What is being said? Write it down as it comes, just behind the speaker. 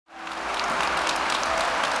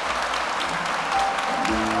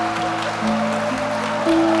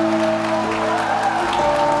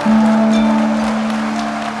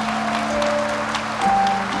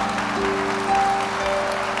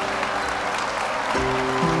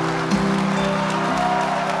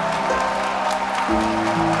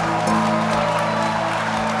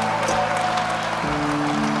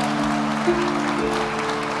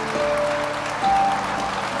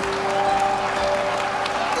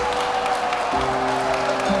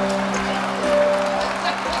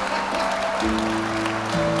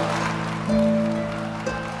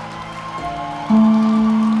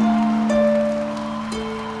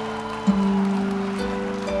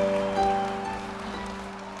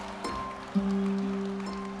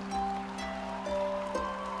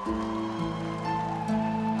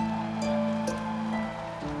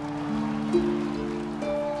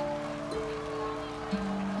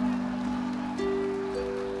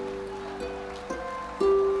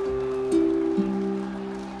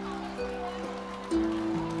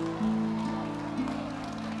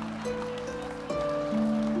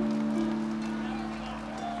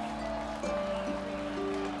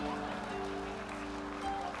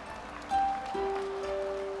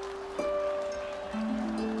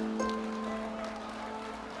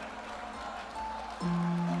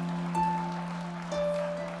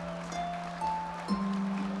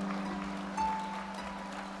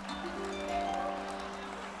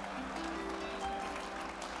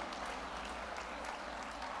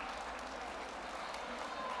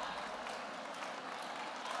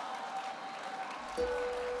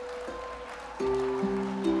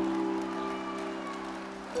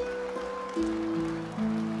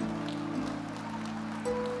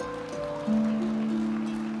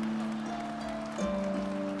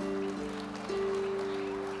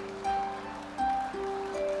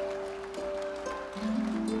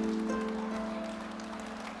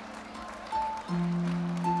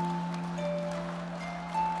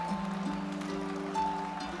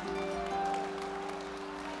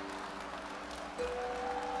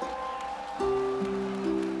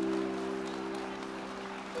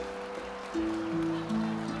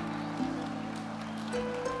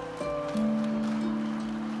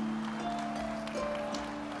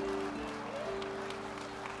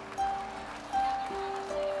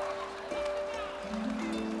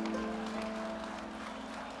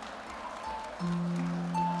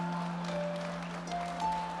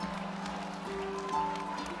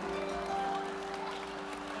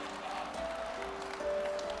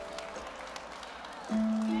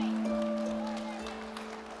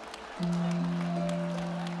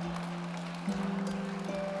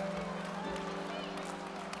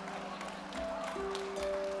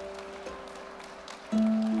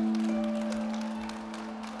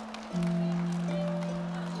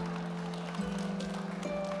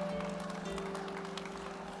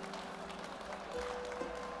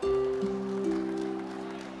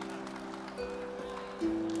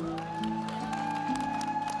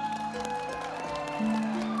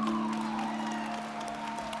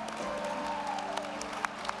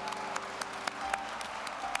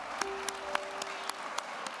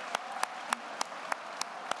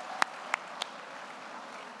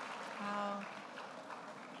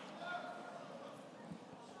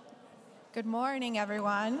Good morning,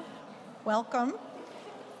 everyone. Welcome.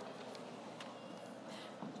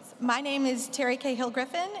 My name is Terry Cahill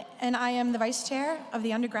Griffin, and I am the Vice Chair of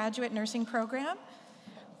the Undergraduate Nursing Program.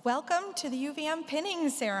 Welcome to the UVM pinning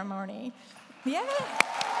ceremony. Yeah.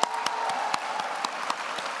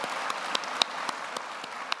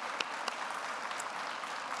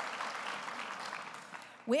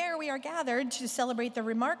 Where we are gathered to celebrate the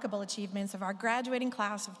remarkable achievements of our graduating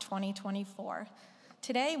class of 2024.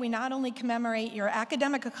 Today, we not only commemorate your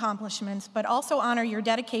academic accomplishments, but also honor your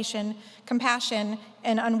dedication, compassion,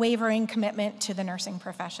 and unwavering commitment to the nursing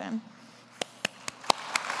profession.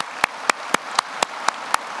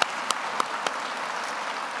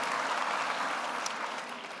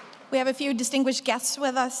 We have a few distinguished guests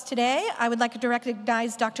with us today. I would like to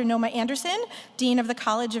recognize Dr. Noma Anderson, Dean of the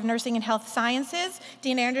College of Nursing and Health Sciences.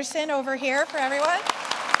 Dean Anderson, over here for everyone.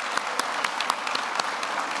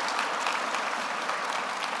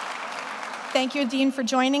 Thank you, Dean, for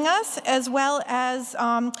joining us, as well as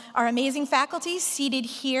our amazing faculty seated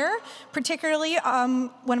here. Particularly,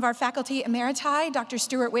 one of our faculty emeriti, Dr.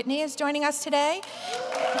 Stuart Whitney, is joining us today.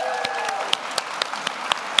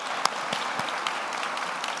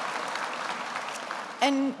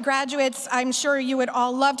 And graduates, I'm sure you would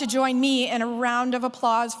all love to join me in a round of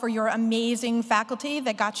applause for your amazing faculty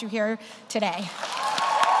that got you here today.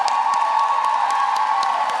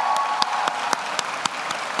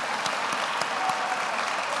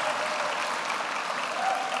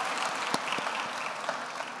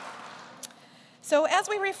 So as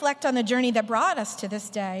we reflect on the journey that brought us to this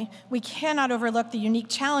day, we cannot overlook the unique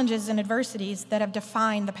challenges and adversities that have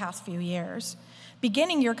defined the past few years.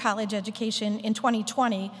 Beginning your college education in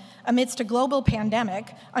 2020 amidst a global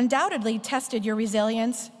pandemic undoubtedly tested your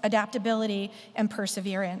resilience, adaptability, and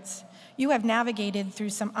perseverance. You have navigated through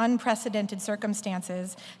some unprecedented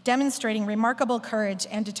circumstances, demonstrating remarkable courage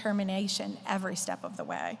and determination every step of the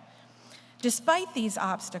way. Despite these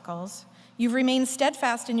obstacles, you've remained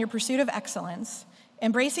steadfast in your pursuit of excellence,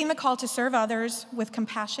 embracing the call to serve others with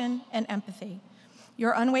compassion and empathy.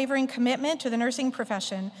 Your unwavering commitment to the nursing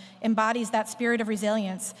profession embodies that spirit of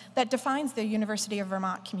resilience that defines the University of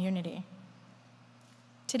Vermont community.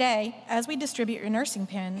 Today, as we distribute your nursing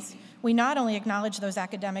pins, we not only acknowledge those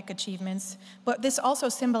academic achievements, but this also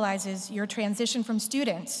symbolizes your transition from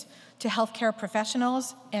students to healthcare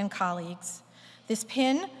professionals and colleagues. This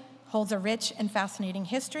pin holds a rich and fascinating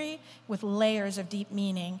history with layers of deep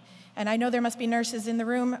meaning. And I know there must be nurses in the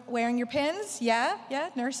room wearing your pins. Yeah,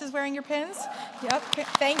 nurses wearing your pins. Yep,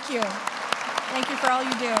 thank you. Thank you for all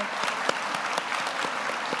you do.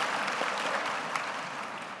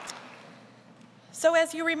 So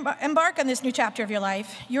as you embark on this new chapter of your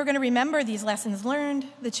life, you're going to remember these lessons learned,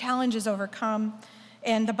 the challenges overcome,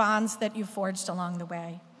 and the bonds that you've forged along the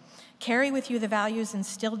way. Carry with you the values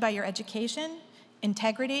instilled by your education,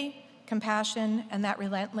 integrity, compassion, and that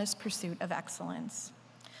relentless pursuit of excellence.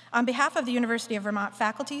 On behalf of the University of Vermont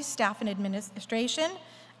faculty, staff, and administration,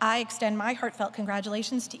 I extend my heartfelt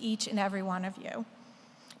congratulations to each and every one of you.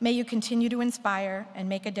 May you continue to inspire and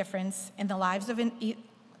make a difference in the lives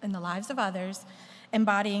of others,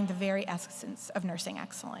 embodying the very essence of nursing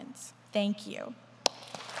excellence. Thank you.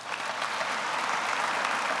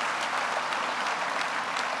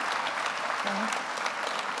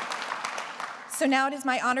 So now it is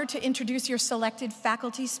my honor to introduce your selected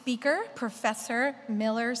faculty speaker, Professor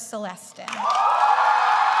Miller Celestin.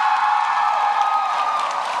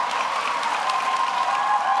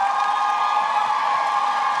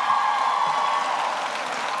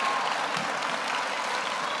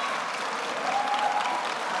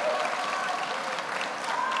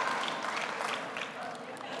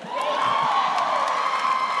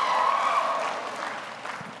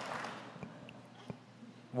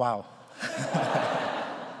 Wow.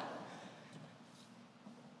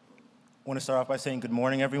 want to start off by saying good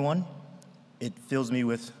morning, everyone. It fills me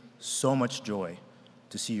with so much joy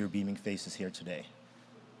to see your beaming faces here today,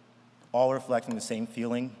 all reflecting the same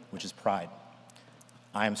feeling, which is pride.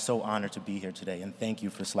 I am so honored to be here today, and thank you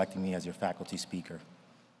for selecting me as your faculty speaker.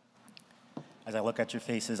 As I look at your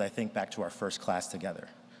faces, I think back to our first class together.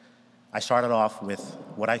 I started off with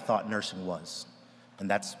what I thought nursing was, and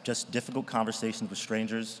that's just difficult conversations with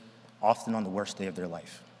strangers, often on the worst day of their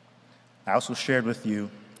life. I also shared with you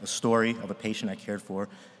a story of a patient I cared for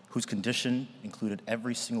whose condition included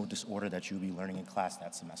every single disorder that you'll be learning in class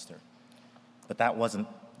that semester. But that wasn't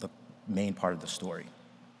the main part of the story.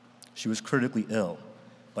 She was critically ill,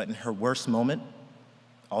 but in her worst moment,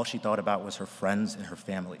 all she thought about was her friends and her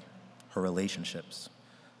family, her relationships.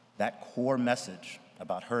 That core message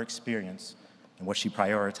about her experience and what she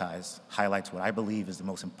prioritized highlights what I believe is the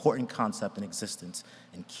most important concept in existence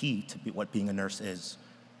and key to what being a nurse is: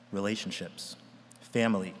 relationships,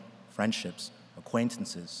 family, friendships,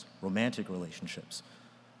 acquaintances, romantic relationships.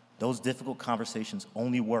 Those difficult conversations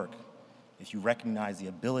only work if you recognize the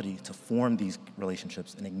ability to form these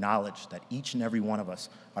relationships and acknowledge that each and every one of us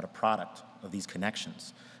are the product of these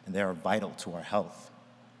connections, and they are vital to our health.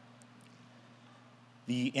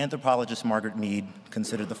 The anthropologist Margaret Mead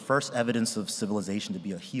considered the first evidence of civilization to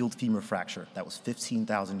be a healed femur fracture that was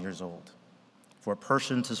 15,000 years old. For a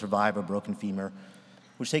person to survive a broken femur,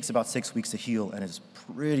 which takes about 6 weeks to heal and is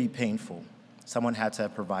pretty painful, someone had to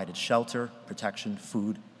have provided shelter, protection,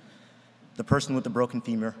 food. The person with the broken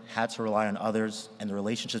femur had to rely on others and the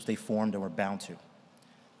relationships they formed and were bound to.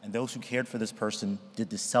 And those who cared for this person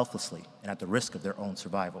did this selflessly and at the risk of their own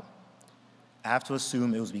survival. I have to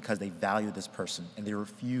assume it was because they valued this person and they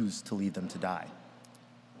refused to leave them to die.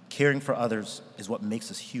 Caring for others is what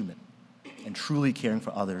makes us human, and truly caring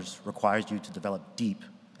for others requires you to develop deep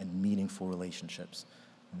and meaningful relationships.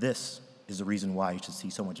 This is the reason why you should see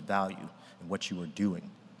so much value in what you are doing.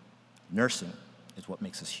 Nursing is what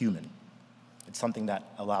makes us human. It's something that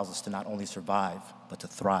allows us to not only survive, but to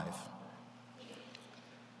thrive.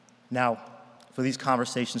 Now, for these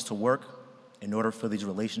conversations to work, in order for these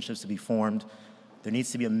relationships to be formed, there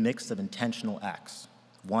needs to be a mix of intentional acts.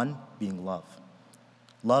 One being love.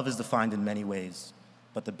 Love is defined in many ways,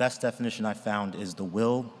 but the best definition I found is the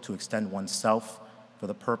will to extend oneself for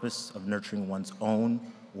the purpose of nurturing one's own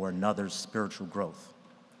or another's spiritual growth.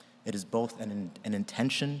 It is both an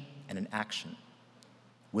intention and an action.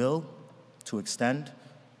 Will to extend,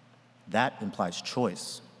 that implies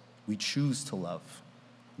choice. We choose to love.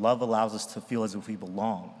 Love allows us to feel as if we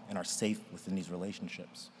belong and are safe within these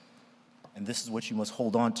relationships. And this is what you must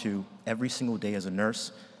hold on to every single day as a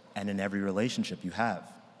nurse and in every relationship you have.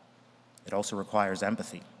 It also requires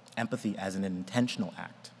empathy. Empathy as an intentional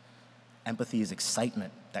act. Empathy is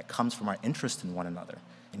excitement that comes from our interest in one another,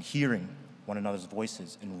 in hearing one another's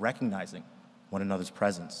voices, and recognizing one another's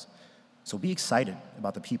presence. So be excited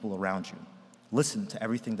about the people around you. Listen to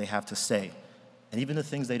everything they have to say, and even the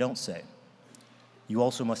things they don't say. You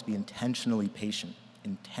also must be intentionally patient,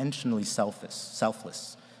 intentionally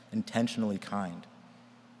selfless, intentionally kind.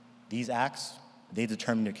 These acts, they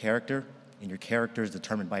determine your character, and your character is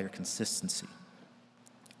determined by your consistency.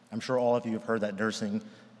 I'm sure all of you have heard that nursing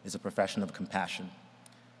is a profession of compassion,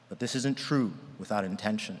 but this isn't true without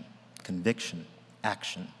intention, conviction,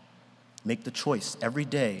 action. Make the choice every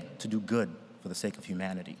day to do good for the sake of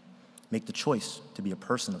humanity. Make the choice to be a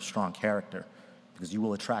person of strong character, because you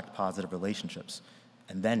will attract positive relationships,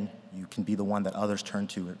 and then you can be the one that others turn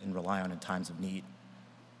to and rely on in times of need.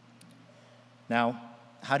 Now,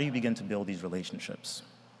 how do you begin to build these relationships?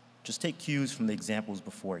 Just take cues from the examples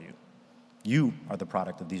before you. You are the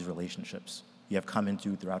product of these relationships you have come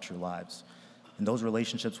into throughout your lives, and those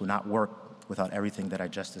relationships will not work without everything that I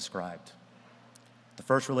just described. The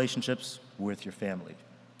first relationships were with your family.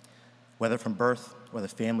 Whether from birth or the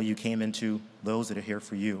family you came into, those that are here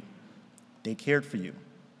for you. They cared for you.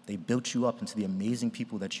 They built you up into the amazing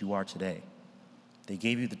people that you are today. They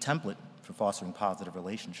gave you the template for fostering positive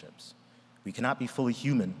relationships. We cannot be fully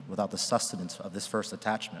human without the sustenance of this first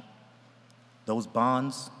attachment. Those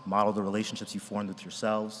bonds model the relationships you formed with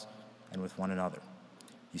yourselves and with one another.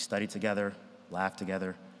 You studied together, laughed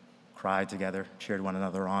together, cried together, cheered one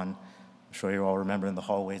another on. I'm sure you all remember in the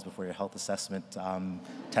hallways before your health assessment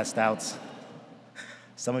test outs.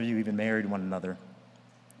 Some of you even married one another.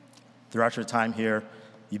 Throughout your time here,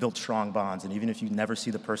 you built strong bonds, and even if you never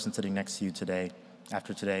see the person sitting next to you today,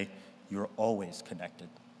 after today, you are always connected.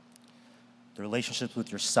 The relationship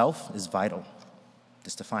with yourself is vital.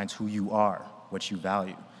 This defines who you are, what you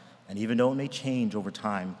value. And even though it may change over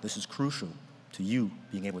time, this is crucial to you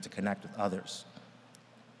being able to connect with others.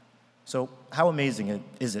 So how amazing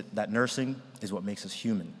is it that nursing is what makes us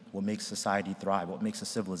human, what makes society thrive, what makes a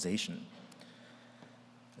civilization?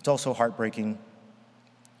 It's also heartbreaking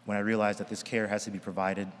when I realize that this care has to be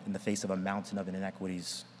provided in the face of a mountain of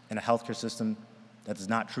inequities in a healthcare system that does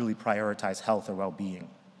not truly prioritize health or well-being.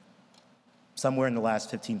 Somewhere in the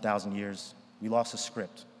last 15,000 years, we lost a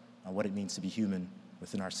script on what it means to be human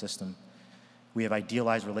within our system. We have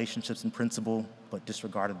idealized relationships in principle, but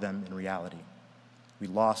disregarded them in reality. We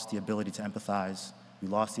lost the ability to empathize. We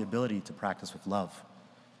lost the ability to practice with love.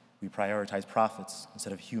 We prioritize profits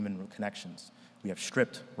instead of human connections. We have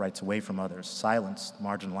stripped rights away from others, silenced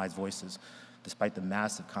marginalized voices, despite the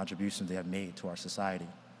massive contributions they have made to our society.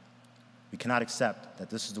 We cannot accept that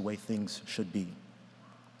this is the way things should be.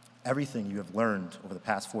 Everything you have learned over the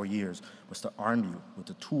past 4 years was to arm you with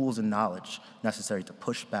the tools and knowledge necessary to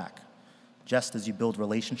push back. Just as you build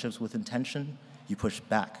relationships with intention, you push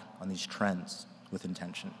back on these trends with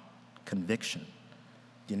intention, conviction,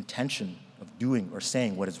 the intention of doing or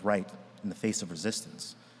saying what is right in the face of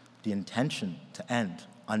resistance, the intention to end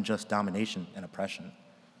unjust domination and oppression,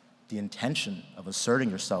 the intention of asserting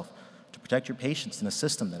yourself to protect your patients in a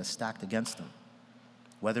system that is stacked against them,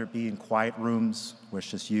 whether it be in quiet rooms where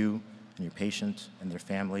it's just you and your patient and their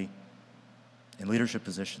family, in leadership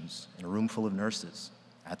positions, in a room full of nurses,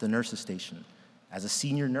 at the nurses' station, as a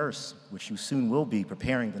senior nurse, which you soon will be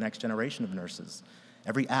preparing the next generation of nurses.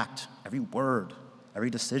 Every act, every word, every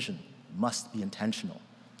decision must be intentional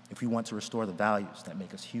if we want to restore the values that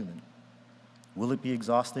make us human. Will it be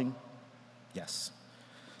exhausting? Yes.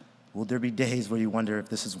 Will there be days where you wonder if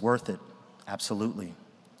this is worth it? Absolutely.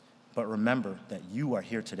 But remember that you are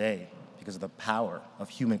here today because of the power of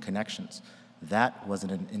human connections. That was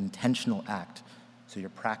an intentional act, so your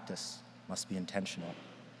practice must be intentional.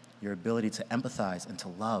 Your ability to empathize and to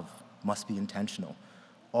love must be intentional,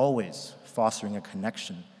 always fostering a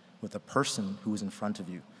connection with the person who is in front of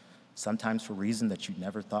you, sometimes for a reason that you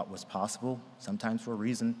never thought was possible, sometimes for a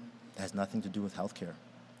reason that has nothing to do with healthcare.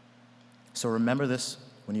 So remember this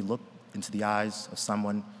when you look into the eyes of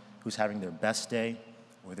someone who's having their best day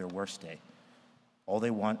or their worst day. All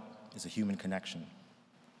they want is a human connection.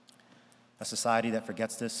 A society that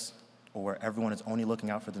forgets this, or where everyone is only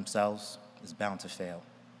looking out for themselves, is bound to fail.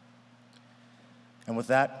 And with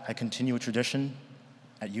that, I continue a tradition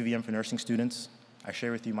at UVM for nursing students. I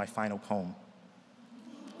share with you my final poem.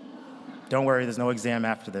 Don't worry, there's no exam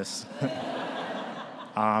after this.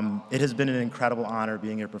 It has been an incredible honor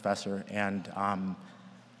being your professor, and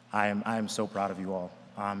I am so proud of you all.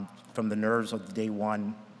 From the nerves of day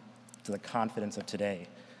one to the confidence of today.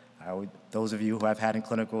 Those of you who I've had in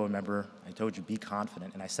clinical, remember I told you, be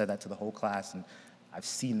confident, and I said that to the whole class, and I've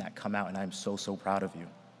seen that come out, and I'm so, so proud of you.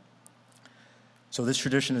 So this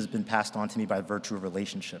tradition has been passed on to me by virtue of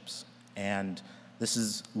relationships, and this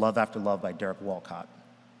is Love After Love by Derek Walcott,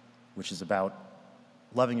 which is about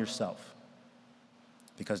loving yourself.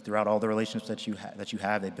 Because throughout all the relationships that you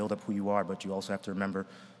have, they build up who you are, but you also have to remember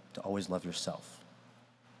to always love yourself.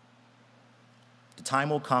 The time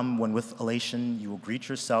will come when with elation you will greet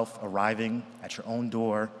yourself arriving at your own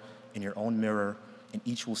door in your own mirror, and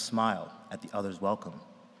each will smile at the other's welcome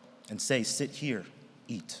and say, sit here,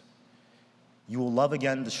 eat. You will love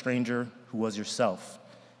again the stranger who was yourself.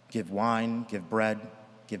 Give wine, give bread,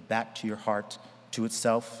 give back to your heart, to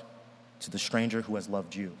itself, to the stranger who has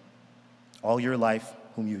loved you. All your life,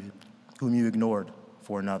 whom you ignored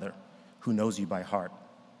for another, who knows you by heart.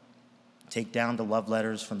 Take down the love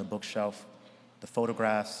letters from the bookshelf, the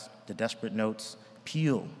photographs, the desperate notes.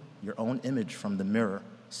 Peel your own image from the mirror.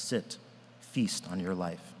 Sit, feast on your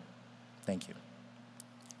life. Thank you.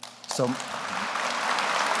 So,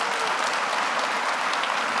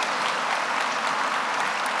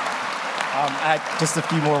 just a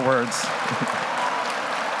few more words.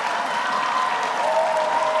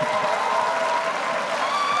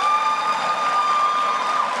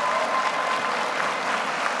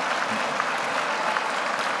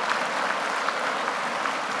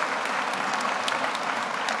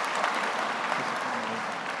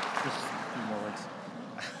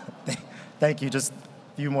 Thank you. Just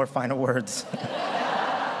a few more final words.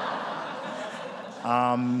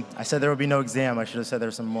 I said there would be no exam. I should have said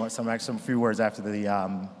there's some few words after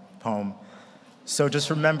the poem. So just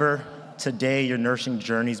remember, today your nursing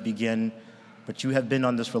journeys begin, but you have been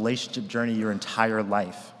on this relationship journey your entire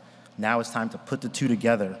life. Now it's time to put the two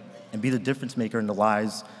together and be the difference maker in the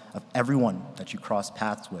lives of everyone that you cross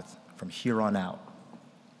paths with from here on out.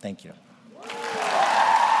 Thank you.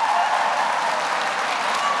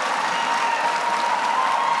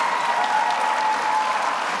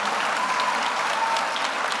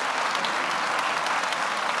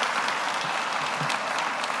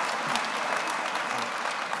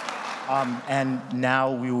 And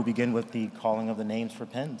now we will begin with the calling of the names for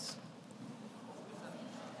pins.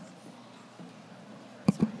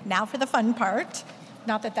 Now for the fun part.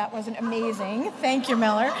 Not that that wasn't amazing. Thank you,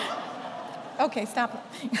 Miller. Okay, stop.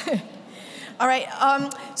 All right,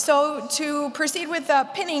 so to proceed with the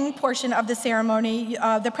pinning portion of the ceremony,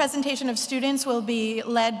 the presentation of students will be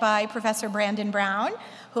led by Professor Brandon Brown,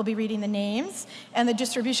 who will be reading the names, and the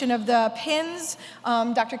distribution of the pins,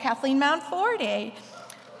 Dr. Kathleen Mountforte.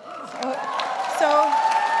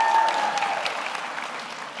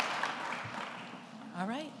 All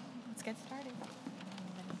right, let's get started.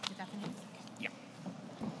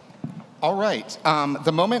 All right,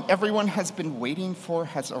 the moment everyone has been waiting for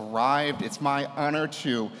has arrived. It's my honor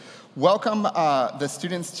to welcome the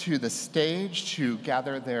students to the stage to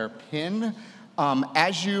gather their pin.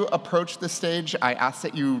 As you approach the stage, I ask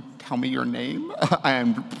that you tell me your name,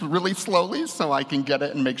 and really slowly so I can get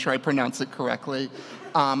it and make sure I pronounce it correctly.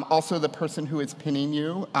 Also, the person who is pinning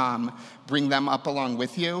you, bring them up along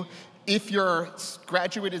with you. If your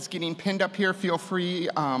graduate is getting pinned up here, feel free,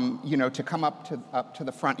 to come up to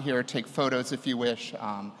the front here, take photos if you wish.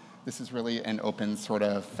 This is really an open sort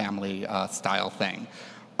of family style thing.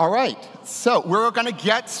 All right, so we're going to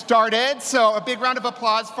get started. So a big round of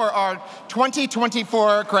applause for our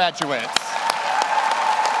 2024 graduates.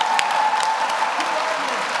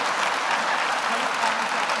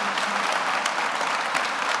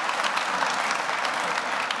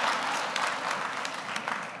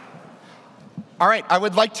 All right, I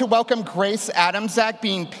would like to welcome Grace Adamczak,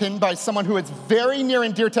 being pinned by someone who is very near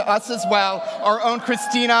and dear to us as well, our own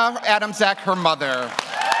Christina Adamczak, her mother.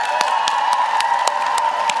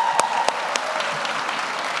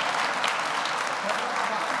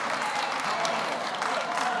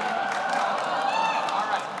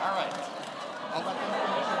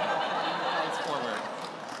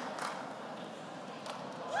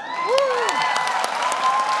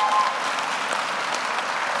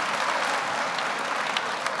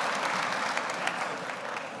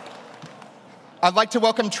 I'd like to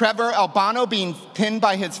welcome Trevor Albano, being pinned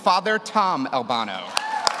by his father, Tom Albano.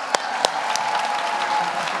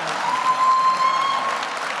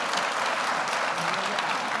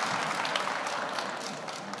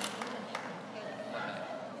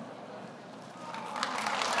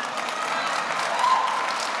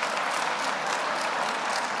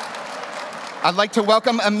 I'd like to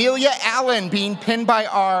welcome Amelia Allen, being pinned by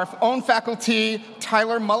our own faculty,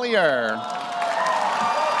 Tyler Mullier.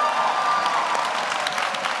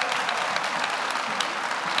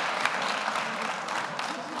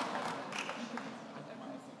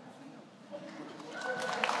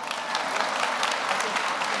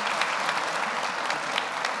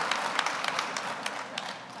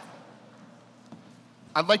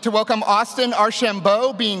 I'd like to welcome Austin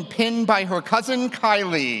Archambault, being pinned by her cousin,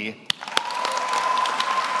 Kylie.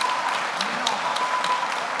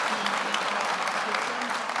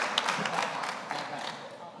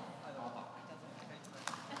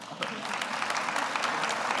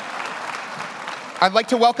 I'd like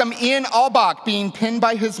to welcome Ian Albach, being pinned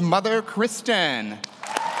by his mother, Kristen.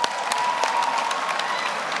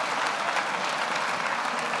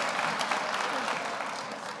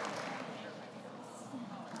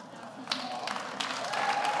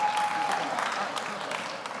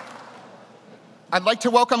 I'd like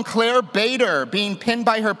to welcome Claire Bader, being pinned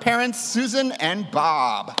by her parents, Susan and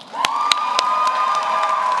Bob.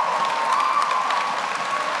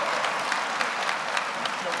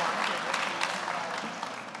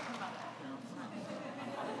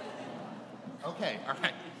 Okay, all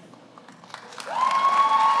right.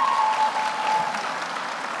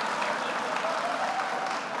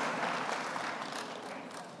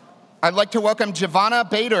 I'd like to welcome Giovanna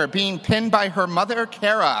Bader, being pinned by her mother,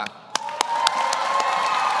 Kara.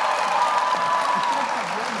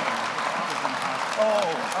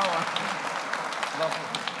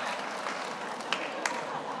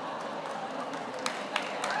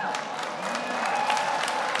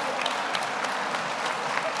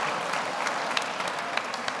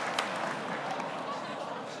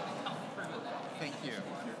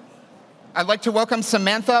 I'd like to welcome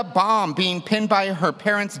Samantha Baum, being pinned by her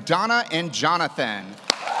parents, Donna and Jonathan.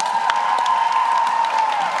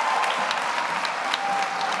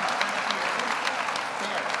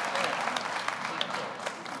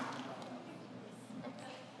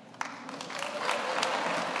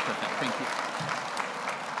 Perfect, thank you.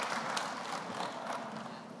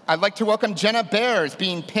 I'd like to welcome Jenna Bears,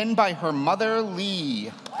 being pinned by her mother,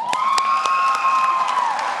 Lee.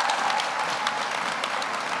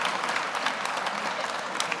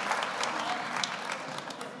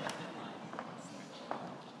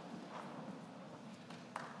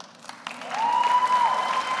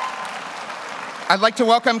 I'd like to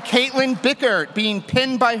welcome Caitlin Bickert, being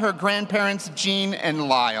pinned by her grandparents, Jean and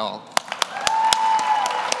Lyle.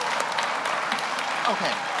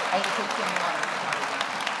 Okay. I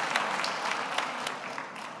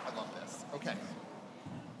love this. Okay.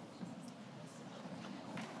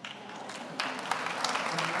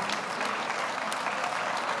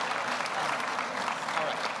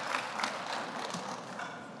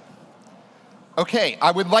 Okay,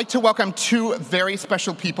 I would like to welcome two very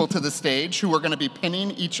special people to the stage who are going to be pinning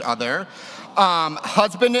each other.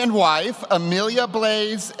 Husband and wife, Amelia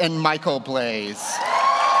Blaze and Michael Blaze.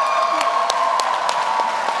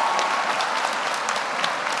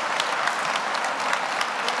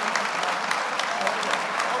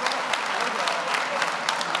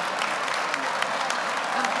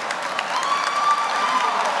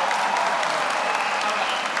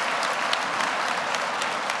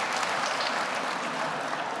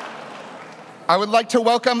 I would like to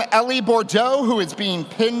welcome Ellie Bordeaux, who is being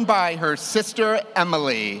pinned by her sister,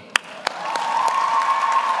 Emily.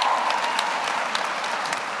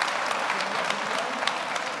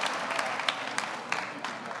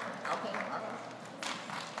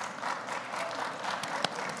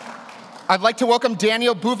 I'd like to welcome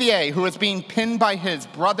Daniel Bouvier, who is being pinned by his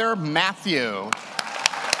brother, Matthew.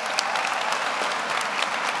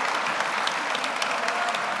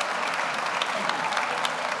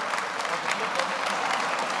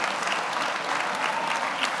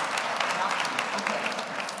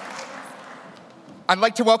 I'd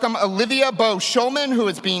like to welcome Olivia Bo Schulman, who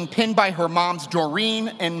is being pinned by her moms, Doreen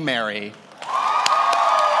and Mary.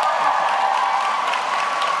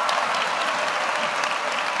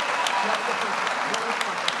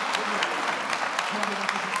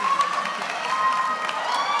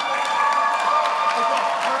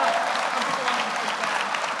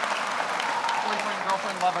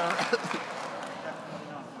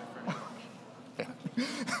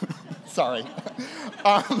 Sorry.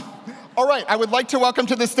 All right, I would like to welcome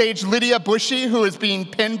to the stage Lydia Bushy, who is being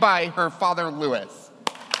pinned by her father, Louis.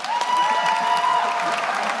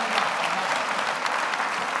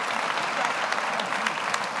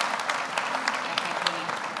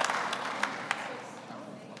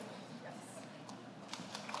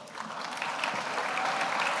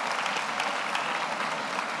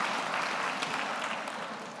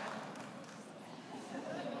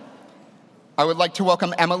 I would like to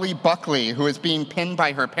welcome Emily Buckley, who is being pinned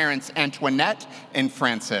by her parents, Antoinette and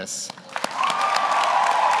Francis.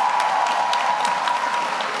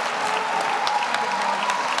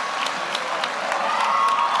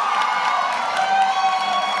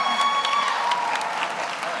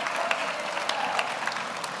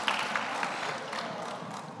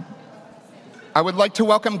 I would like to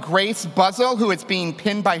welcome Grace Buzzell, who is being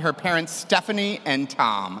pinned by her parents, Stephanie and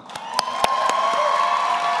Tom.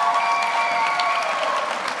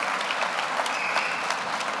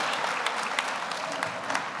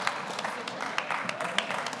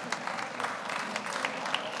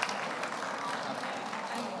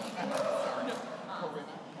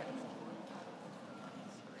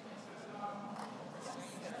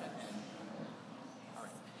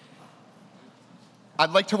 I'd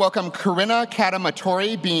like to welcome Corinna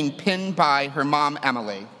Katamatori, being pinned by her mom,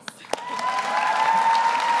 Emily.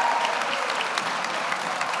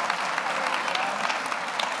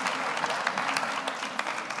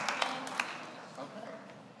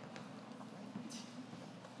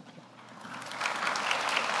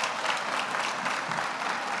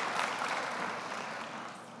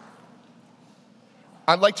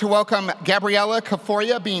 I'd like to welcome Gabriella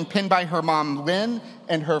Caforia, being pinned by her mom, Lynn,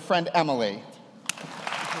 and her friend, Emily.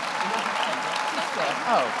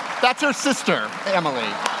 Oh, that's her sister, Emily.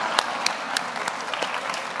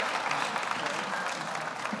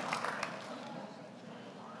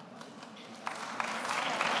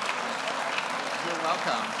 You're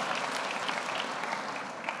welcome.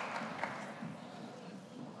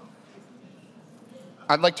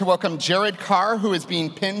 I'd like to welcome Jared Carr, who is being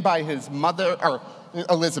pinned by his mother, or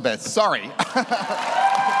Elizabeth, sorry.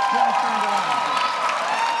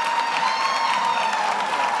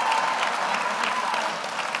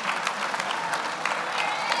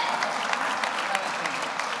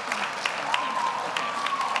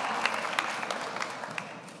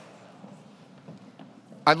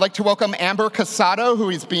 I'd like to welcome Amber Casado, who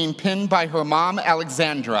is being pinned by her mom,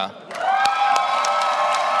 Alexandra.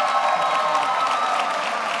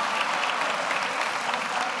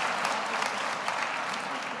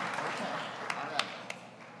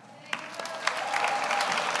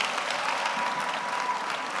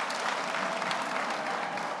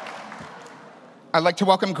 I'd like to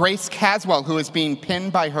welcome Grace Caswell, who is being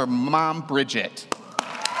pinned by her mom, Bridget.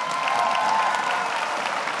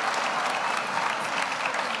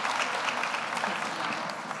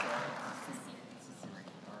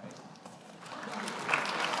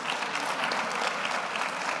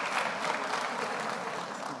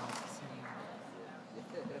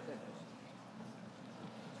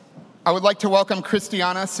 I would like to welcome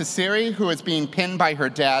Christiana Ciceri, who is being pinned by her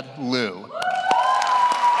dad, Lou.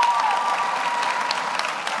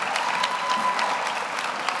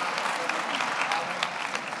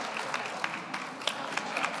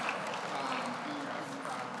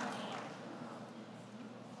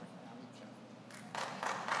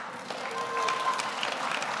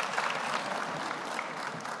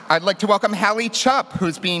 I'd like to welcome Hallie Chupp,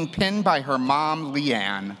 who's being pinned by her mom,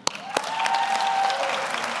 Leanne.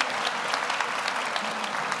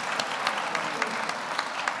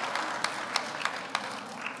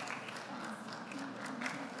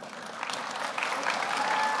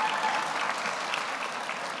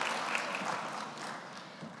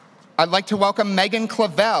 I'd like to welcome Megan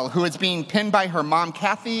Clavel, who is being pinned by her mom,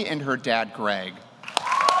 Kathy, and her dad, Greg.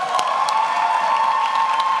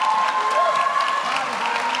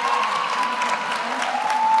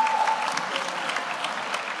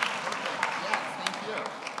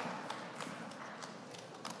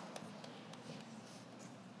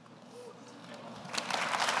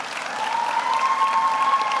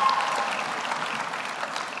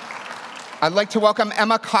 I'd like to welcome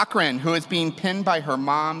Emma Cochran, who is being pinned by her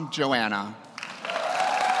mom, Joanna.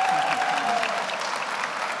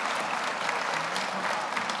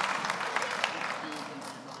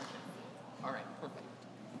 All right, perfect.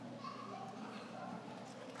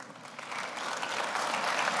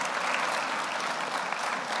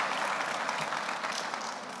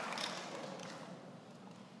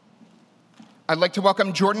 I'd like to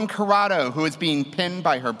welcome Jordan Corrado, who is being pinned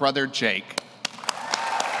by her brother, Jake.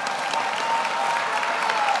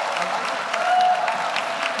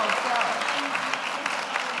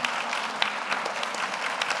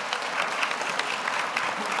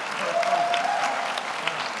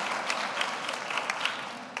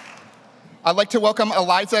 I'd like to welcome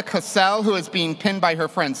Eliza Cassell, who is being pinned by her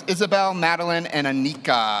friends Isabel, Madeline, and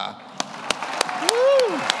Anika.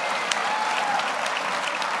 Woo!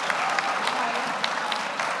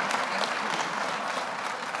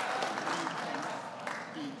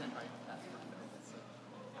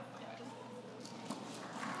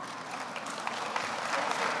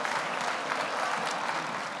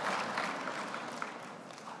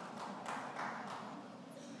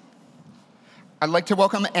 I'd like to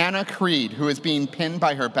welcome Anna Creed, who is being pinned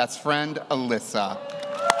by her best friend, Alyssa.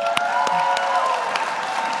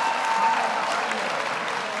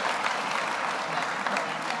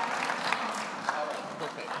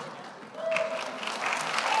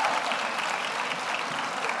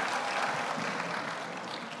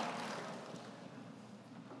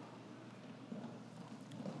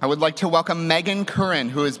 I would like to welcome Megan Curran,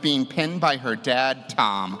 who is being pinned by her dad,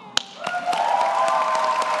 Tom.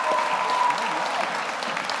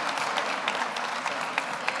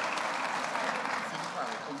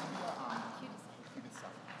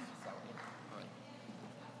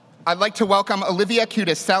 I'd like to welcome Olivia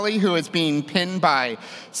Cudicelli, who is being pinned by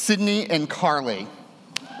Sydney and Carly.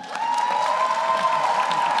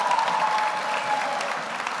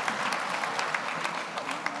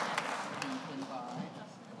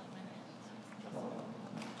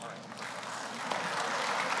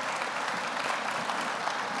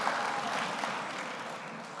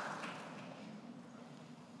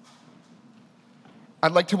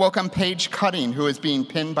 I'd like to welcome Paige Cutting, who is being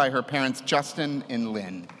pinned by her parents, Justin and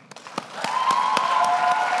Lynn.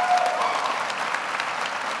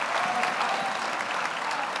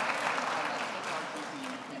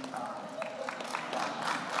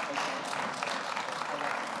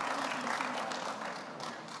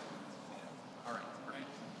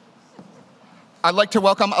 I'd like to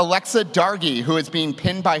welcome Alexa Dargy, who is being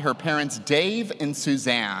pinned by her parents, Dave and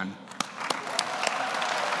Suzanne.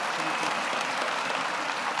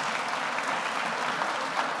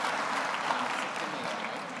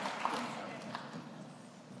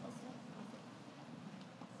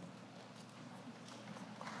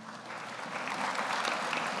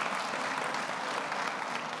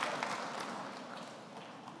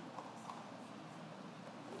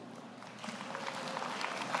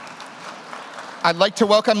 I'd like to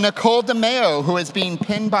welcome Nicole DeMeo, who is being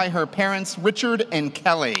pinned by her parents, Richard and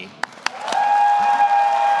Kelly.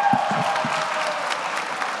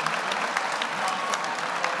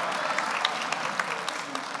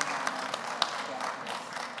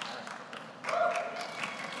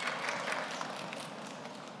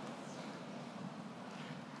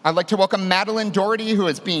 I'd like to welcome Madeline Doherty, who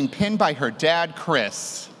is being pinned by her dad,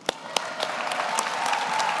 Chris.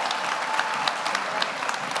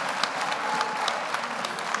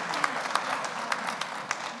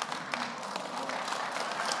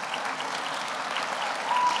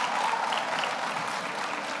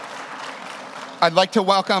 I'd like to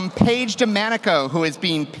welcome Paige DeManico, who is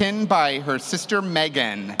being pinned by her sister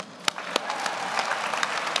Megan.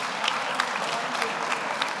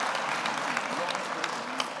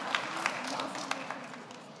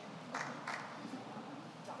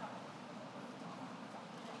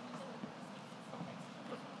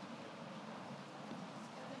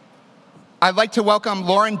 I'd like to welcome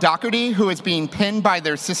Lauren Doherty, who is being pinned by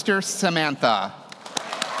their sister Samantha.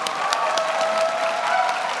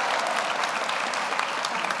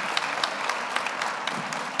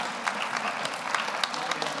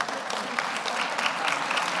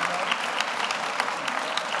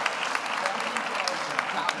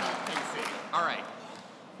 All right.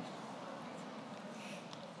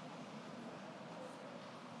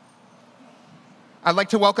 I'd like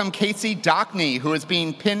to welcome Casey Dockney, who is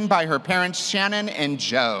being pinned by her parents Shannon and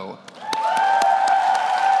Joe.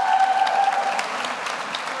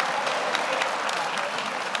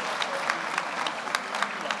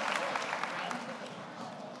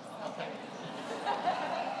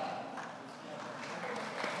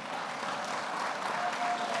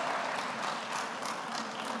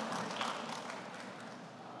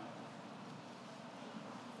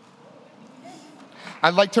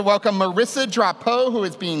 I'd like to welcome Marissa Drapeau, who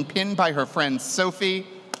is being pinned by her friend Sophie.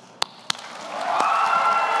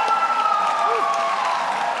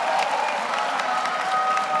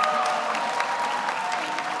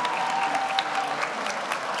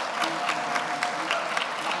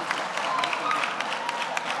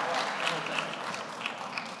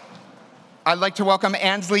 I'd like to welcome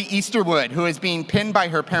Ansley Easterwood, who is being pinned by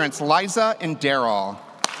her parents Liza and Daryl.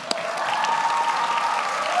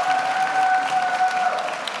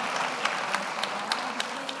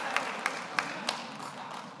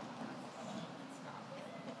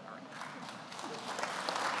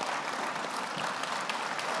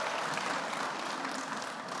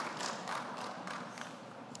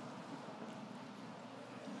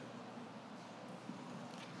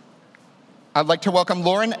 I'd like to welcome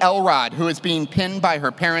Lauren Elrod, who is being pinned by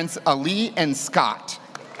her parents Ali and Scott.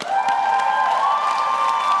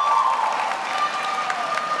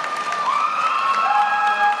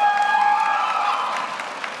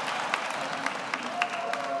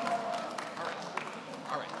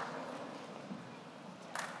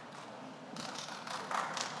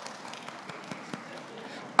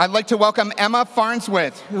 I'd like to welcome Emma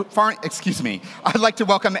Farnsworth, I'd like to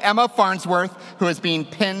welcome Emma Farnsworth, who is being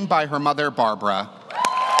pinned by her mother, Barbara.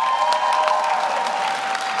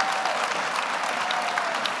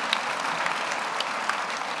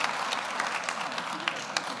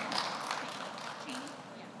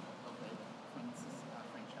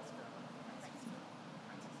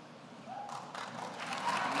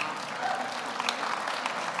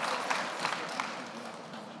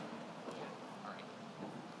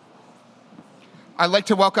 I'd like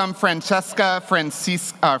to welcome Francesco,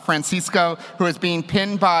 who is being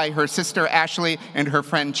pinned by her sister Ashley and her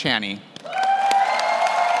friend Channy.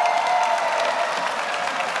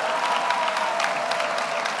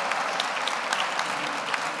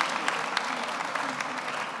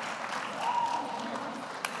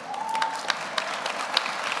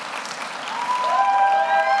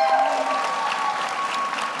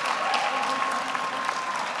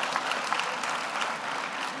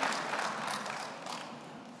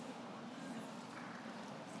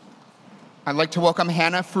 I'd like to welcome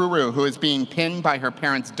Hannah Fruru, who is being pinned by her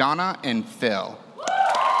parents Donna and Phil.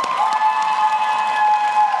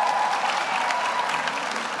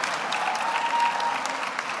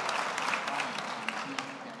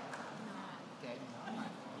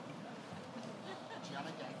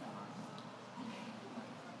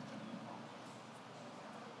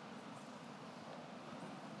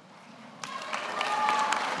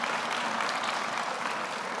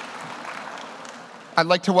 I'd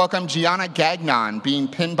like to welcome Gianna Gagnon, being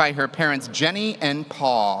pinned by her parents Jenny and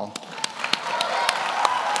Paul.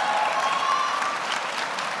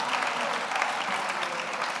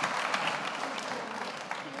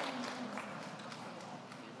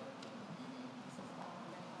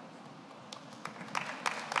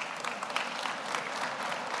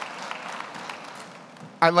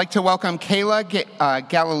 I'd like to welcome Kayla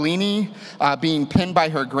Galilini, being pinned by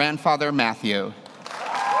her grandfather Matthew.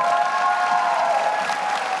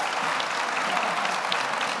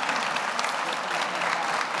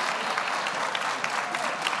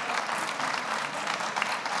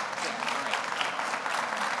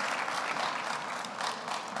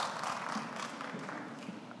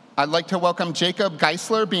 I'd like to welcome Jacob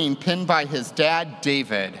Geisler, being pinned by his dad,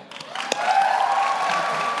 David.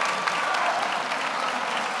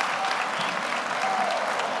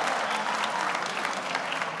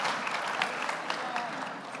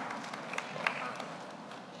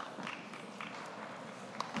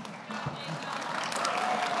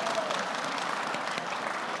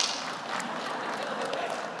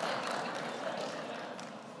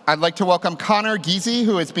 I'd like to welcome Connor Giese,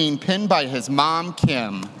 who is being pinned by his mom,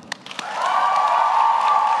 Kim.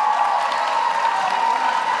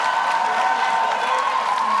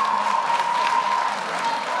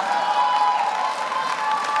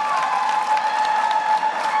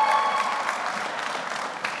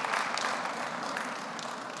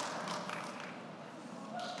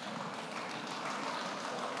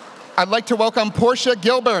 I'd like to welcome Portia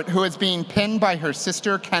Gilbert, who is being pinned by her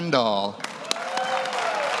sister, Kendall.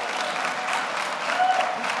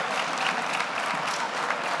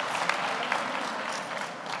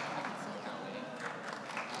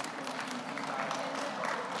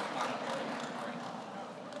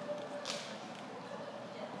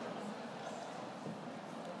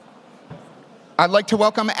 I'd like to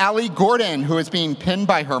welcome Allie Gordon, who is being pinned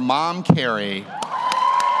by her mom, Carrie.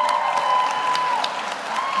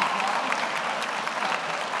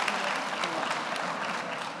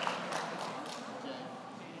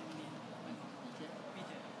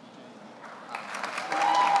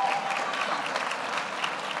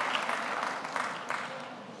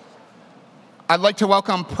 I'd like to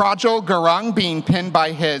welcome Prajal Garang, being pinned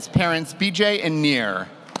by his parents, BJ and Nir.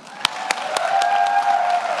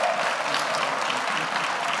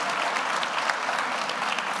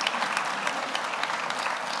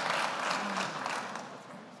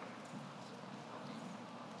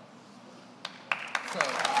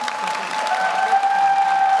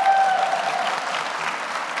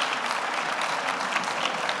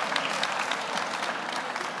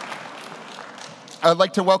 I'd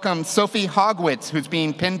like to welcome Sophie Hogwitz, who's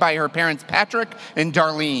being pinned by her parents, Patrick and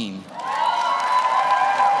Darlene.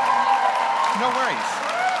 No worries.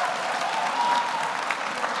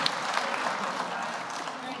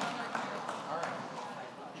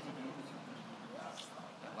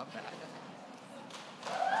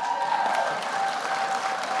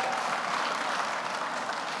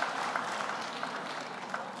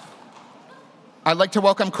 I'd like to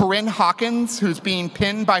welcome Corinne Hawkins, who's being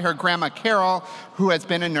pinned by her grandma Carol, who has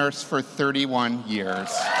been a nurse for 31 years.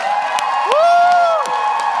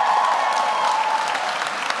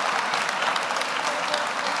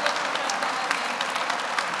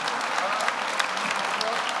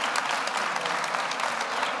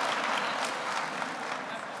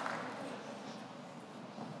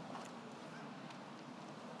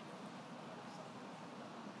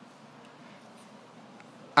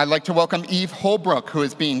 I'd like to welcome Eve Holbrook, who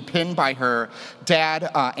is being pinned by her dad,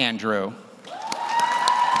 Andrew.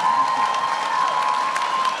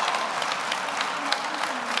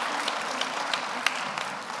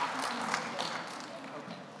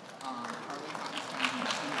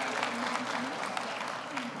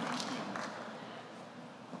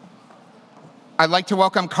 I'd like to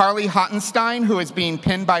welcome Carly Hottenstein, who is being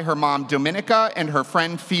pinned by her mom, Dominica, and her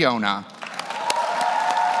friend, Fiona.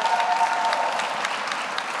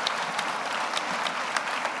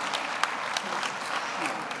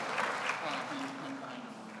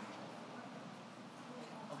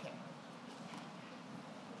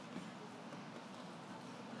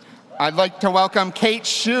 I'd like to welcome Kate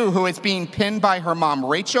Shue, who is being pinned by her mom,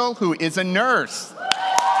 Rachel, who is a nurse.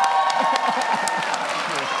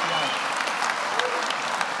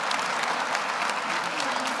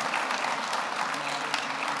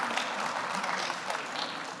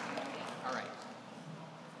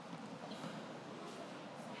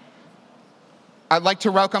 I'd like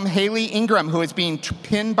to welcome Haley Ingram, who is being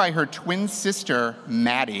pinned by her twin sister,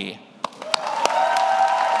 Maddie.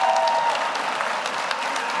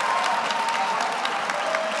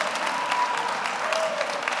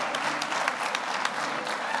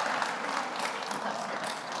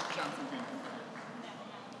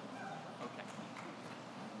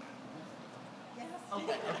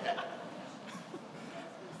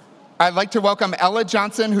 I'd like to welcome Ella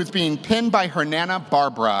Johnson, who's being pinned by her nana,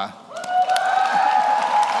 Barbara.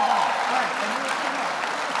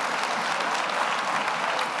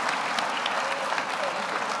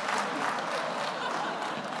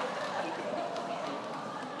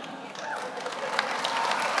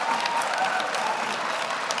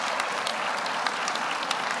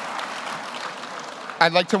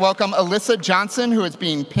 I'd like to welcome Alyssa Johnson, who is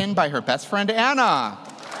being pinned by her best friend, Anna.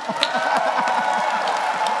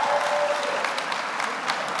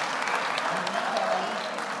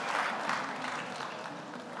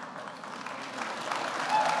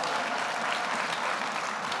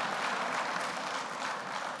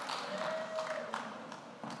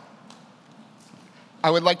 I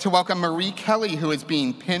would like to welcome Marie Kelly, who is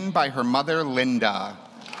being pinned by her mother, Linda.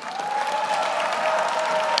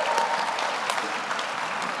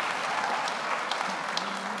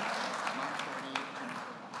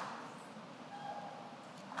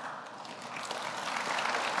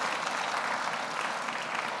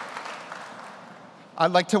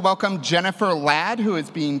 I'd like to welcome Jennifer Ladd, who is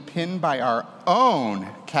being pinned by our own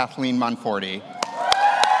Kathleen Monforti.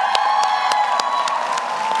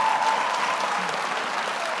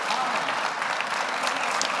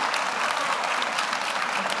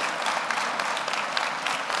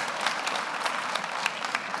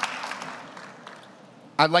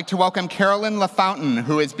 I'd like to welcome Carolyn LaFountain,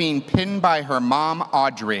 who is being pinned by her mom,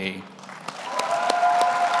 Audrey.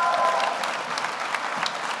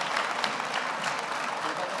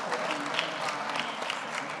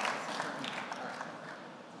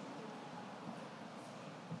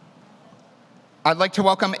 I'd like to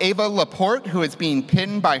welcome Ava Laporte, who is being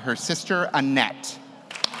pinned by her sister, Annette.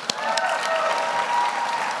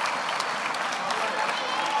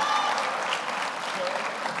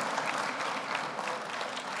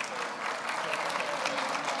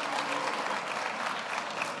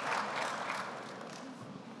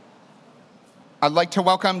 I'd like to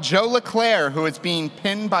welcome Joe LeClaire, who is being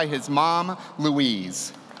pinned by his mom,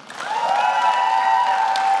 Louise.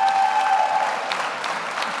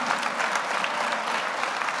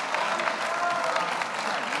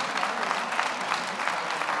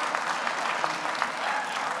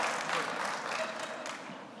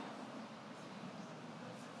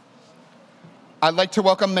 I'd like to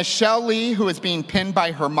welcome Michelle Lee, who is being pinned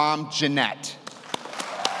by her mom, Jeanette.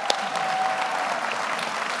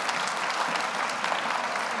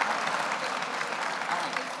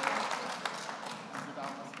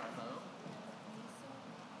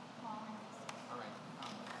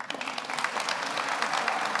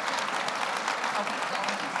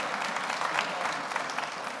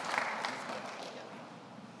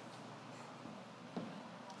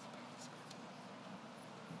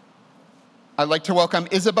 I'd like to welcome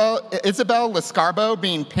Isabel Lescarbo,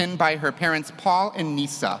 being pinned by her parents, Paul and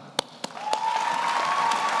Nisa.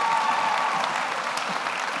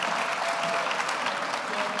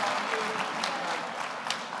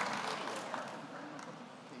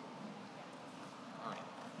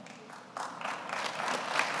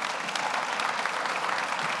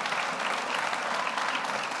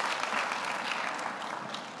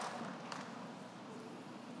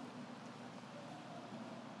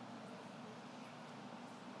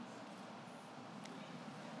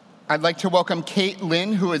 I'd like to welcome Kate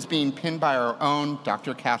Lynn, who is being pinned by our own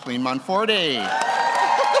Dr. Kathleen Monforti.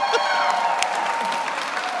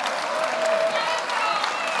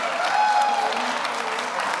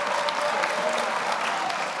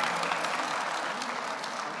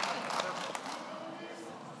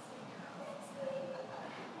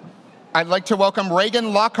 I'd like to welcome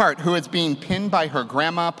Reagan Lockhart, who is being pinned by her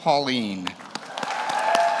grandma, Pauline.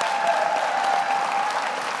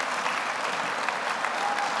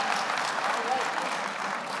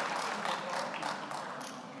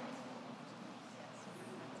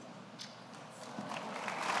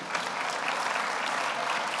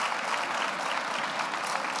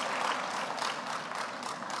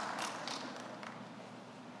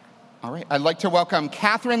 All right, I'd like to welcome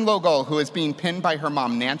Catherine Logel, who is being pinned by her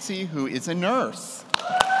mom, Nancy, who is a nurse.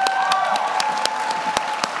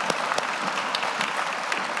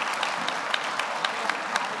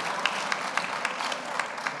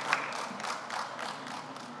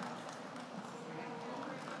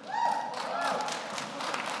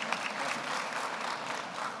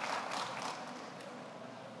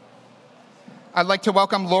 I'd like to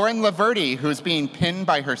welcome Lauren Laverty, who is being pinned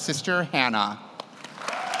by her sister, Hannah.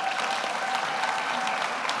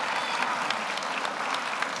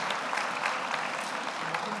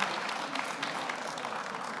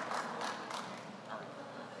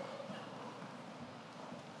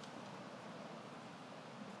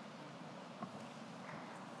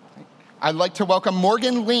 I'd like to welcome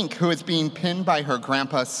Morgan Link, who is being pinned by her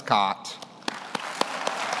grandpa, Scott.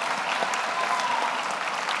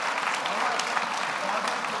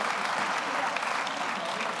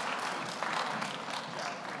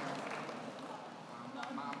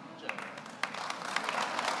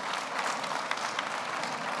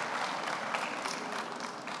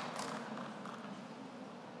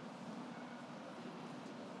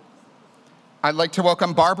 I'd like to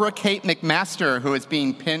welcome Barbara Kate McMaster, who is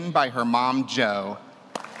being pinned by her mom, Jo.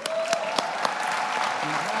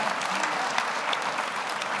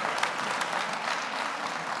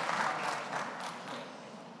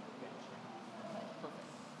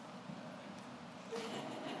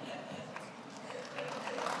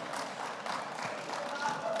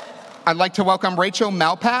 I'd like to welcome Rachel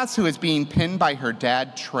Malpass, who is being pinned by her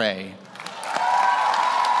dad, Trey.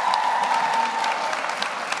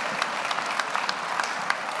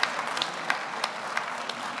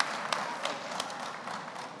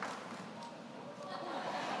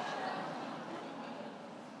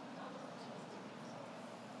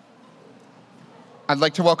 I'd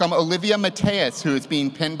like to welcome Olivia Mateus, who is being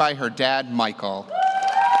pinned by her dad, Michael.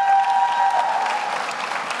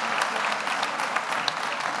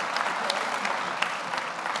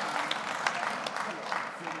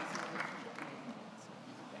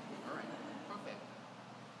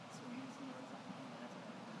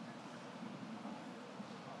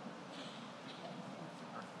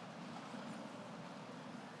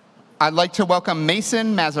 I'd like to welcome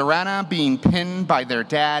Mason Mazarana, being pinned by their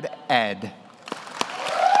dad, Ed.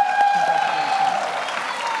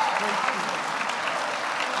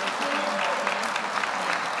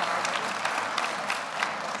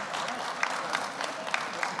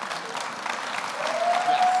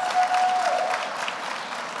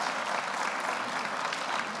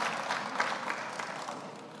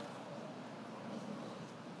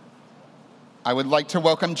 I would like to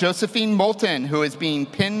welcome Josephine Moulton, who is being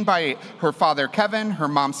pinned by her father, Kevin, her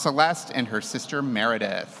mom, Celeste, and her sister,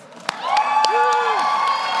 Meredith.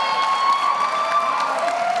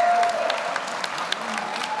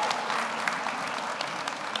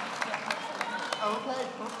 Okay,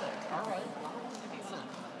 perfect. All right.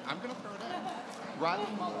 I'm going to throw it in. Riley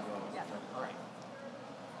Mullen. All right.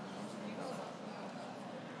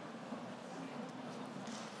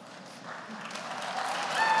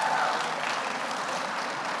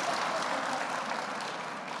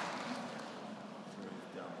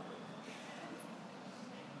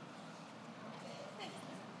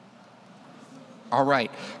 All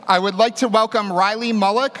right. I would like to welcome Riley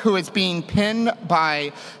Mullock, who is being pinned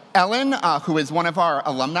by Ellen, who is one of our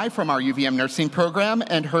alumni from our UVM nursing program,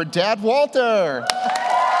 and her dad, Walter.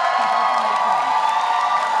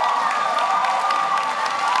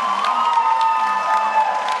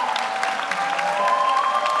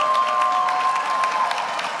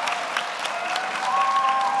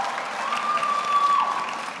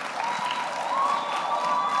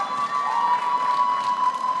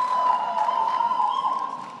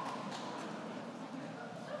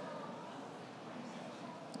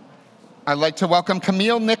 I'd like to welcome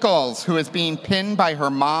Camille Nichols, who is being pinned by her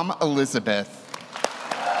mom, Elizabeth.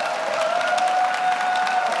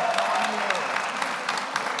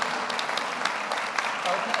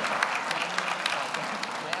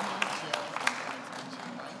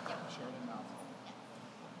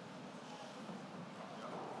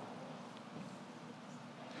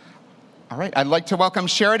 All right, I'd like to welcome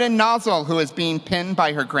Sheridan Nozzle, who is being pinned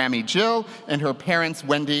by her Grammy Jill and her parents,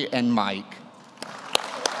 Wendy and Mike.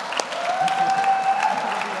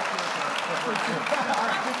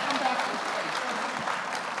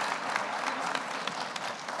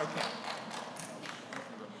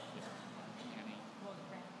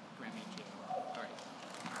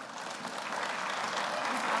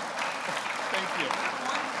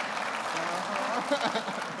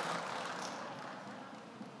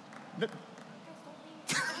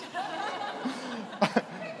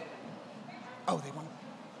 Oh, they want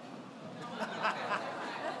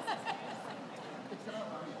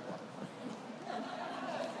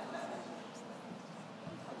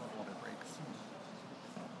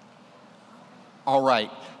All right.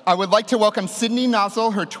 I would like to welcome Sydney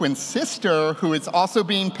Nozzle, her twin sister, who is also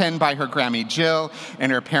being pinned by her Grammy Jill and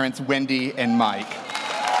her parents Wendy and Mike.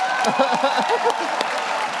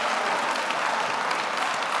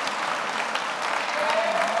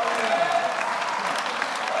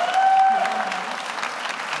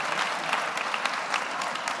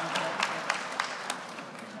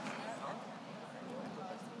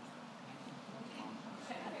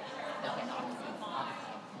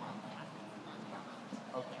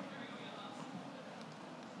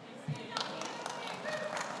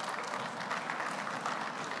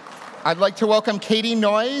 I'd like to welcome Katie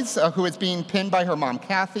Noyes, who is being pinned by her mom,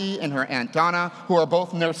 Kathy, and her aunt, Donna, who are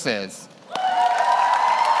both nurses.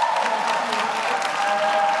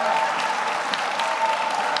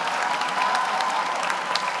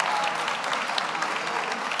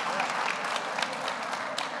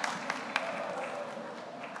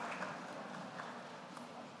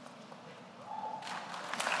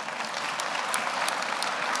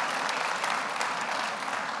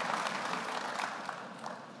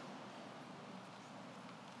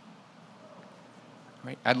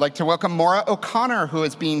 Right. I'd like to welcome Maura O'Connor, who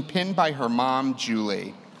is being pinned by her mom,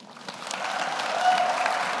 Julie.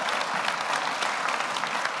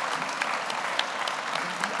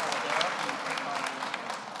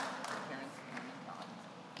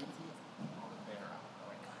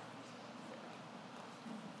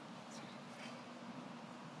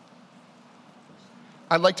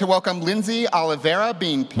 I'd like to welcome Lindsay Oliveira,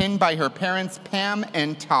 being pinned by her parents, Pam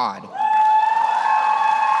and Todd.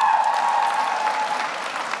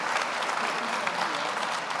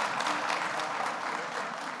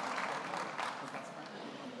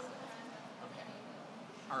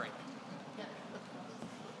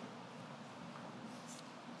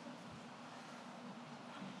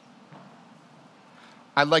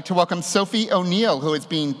 I'd like to welcome Sophie O'Neill, who is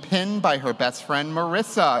being pinned by her best friend,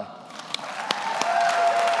 Marissa.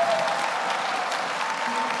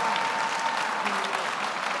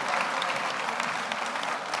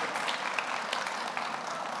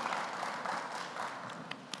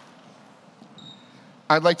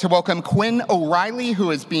 I'd like to welcome Quinn O'Reilly,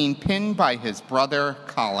 who is being pinned by his brother,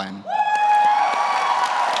 Colin.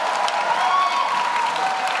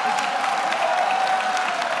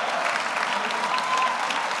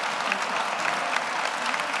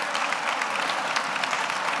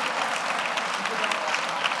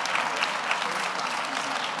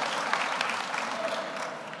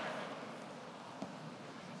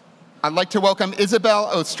 I'd like to welcome Isabel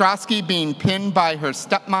Ostrowski, being pinned by her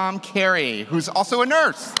stepmom, Carrie, who's also a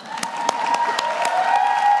nurse.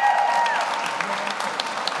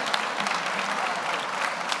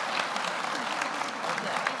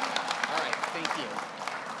 All right, thank you.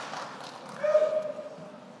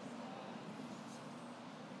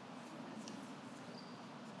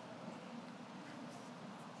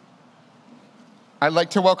 I'd like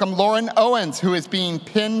to welcome Lauren Owens, who is being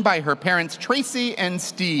pinned by her parents, Tracy and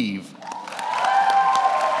Steve.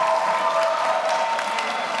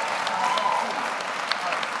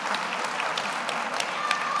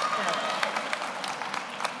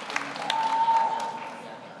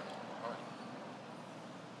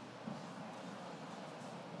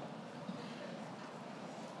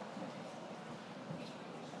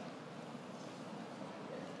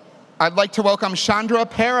 I'd like to welcome Chandra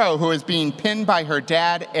Pero, who is being pinned by her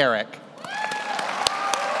dad, Eric.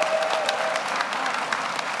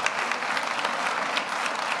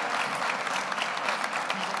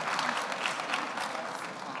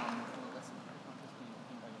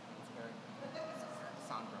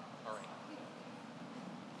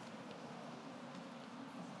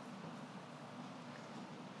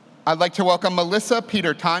 I'd like to welcome Melissa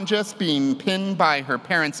Peter Tonjes, being pinned by her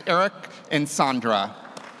parents, Eric and Sandra.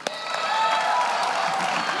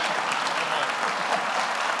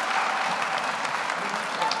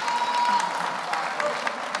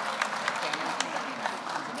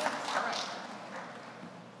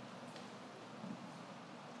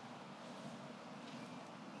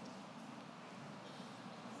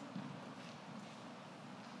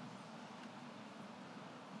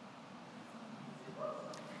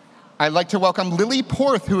 I'd like to welcome Lily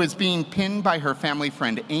Porth, who is being pinned by her family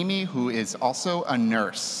friend Amy, who is also a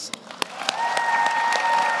nurse.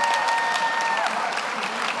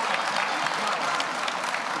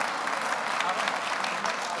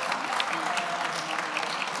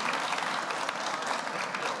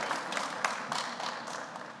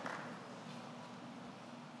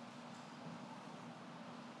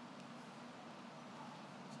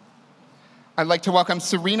 I'd like to welcome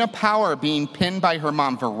Serena Power, being pinned by her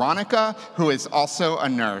mom, Veronica, who is also a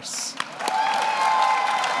nurse.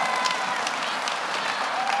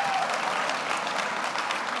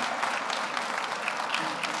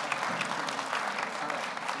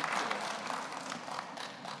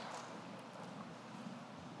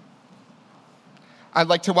 I'd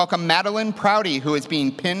like to welcome Madeline Prouty, who is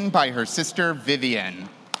being pinned by her sister, Vivian.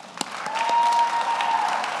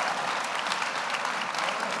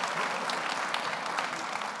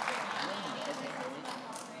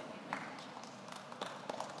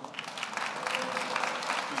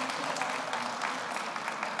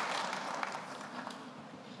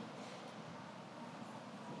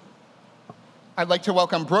 I'd like to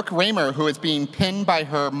welcome Brooke Raymer, who is being pinned by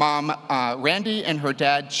her mom, Randy, and her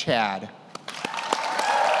dad, Chad.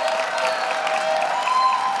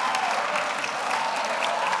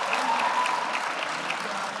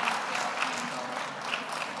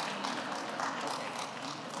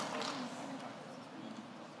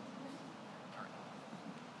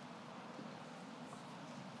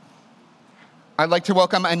 I'd like to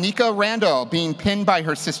welcome Anika Randall, being pinned by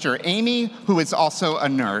her sister, Amy, who is also a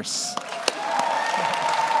nurse.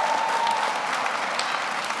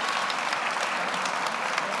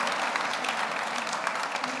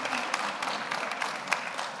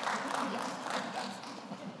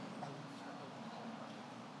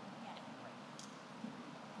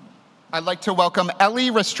 I'd like to welcome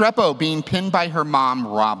Ellie Restrepo, being pinned by her mom,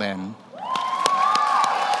 Robin.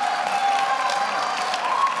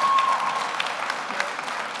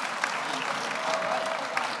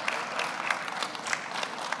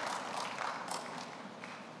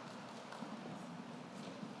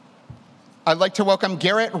 I'd like to welcome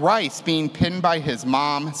Garrett Rice, being pinned by his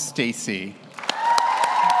mom, Stacy.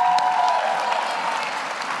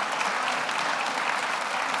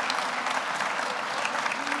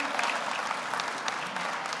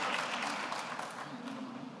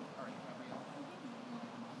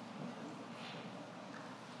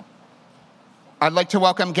 I'd like to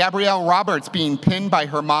welcome Gabrielle Roberts, being pinned by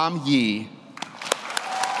her mom, Yi.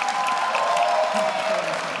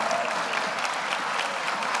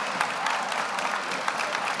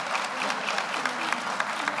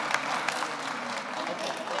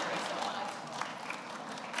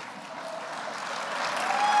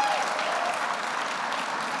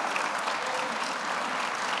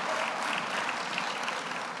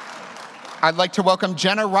 I'd like to welcome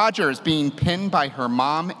Jenna Rogers, being pinned by her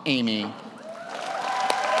mom, Amy.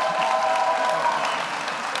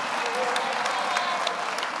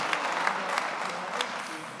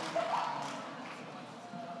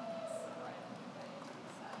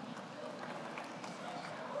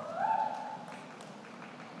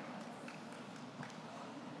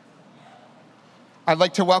 I'd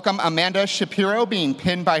like to welcome Amanda Shapiro, being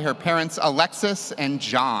pinned by her parents, Alexis and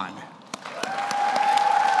John.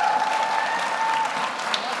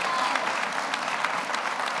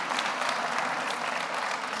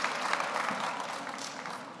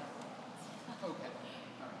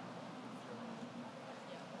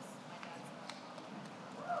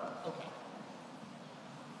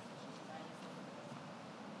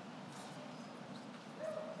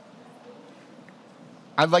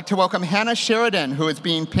 I'd like to welcome Hannah Sheridan, who is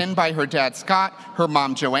being pinned by her dad, Scott, her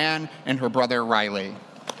mom, Joanne, and her brother, Riley.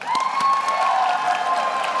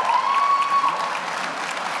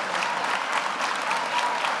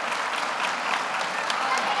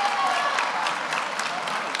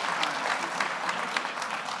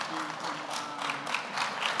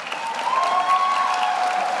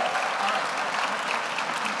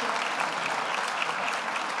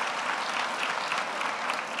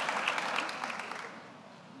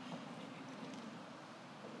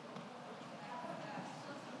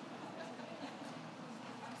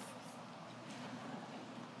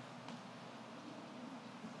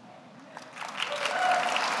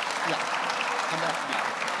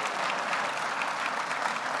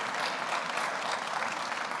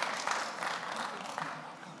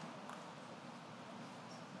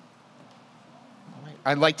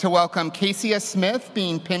 I'd like to welcome Casey S. Smith,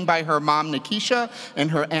 being pinned by her mom, Nikisha,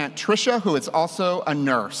 and her aunt, Tricia, who is also a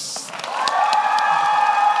nurse.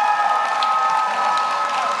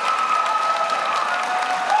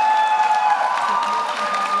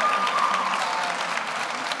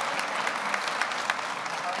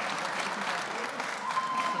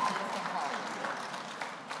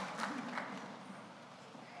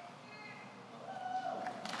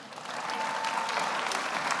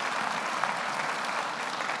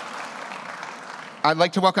 I'd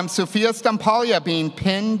like to welcome Sophia Stampalia, being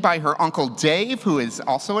pinned by her uncle Dave, who is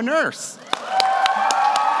also a nurse.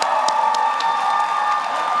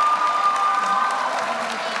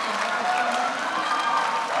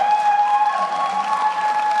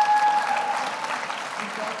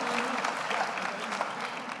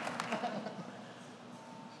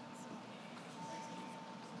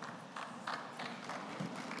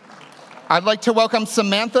 I'd like to welcome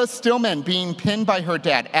Samantha Stillman, being pinned by her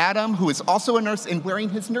dad, Adam, who is also a nurse and wearing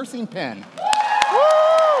his nursing pin.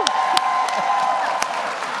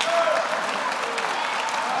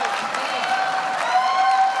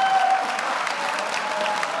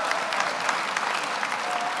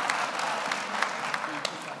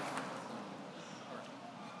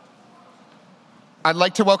 I'd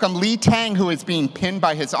like to welcome Lee Tang, who is being pinned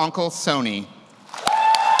by his uncle, Sony.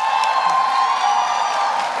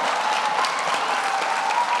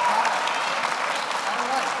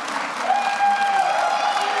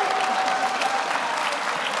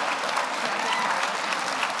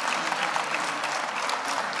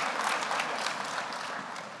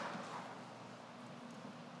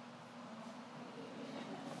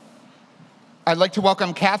 I'd like to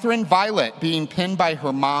welcome Catherine Violet, being pinned by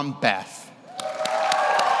her mom, Beth.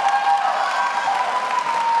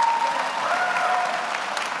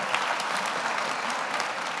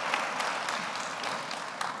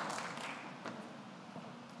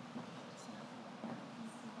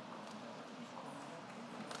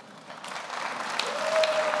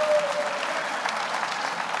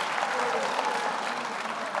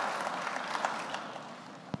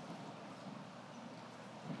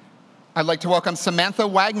 I'd like to welcome Samantha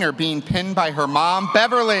Wagner, being pinned by her mom,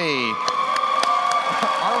 Beverly. All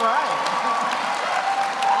right.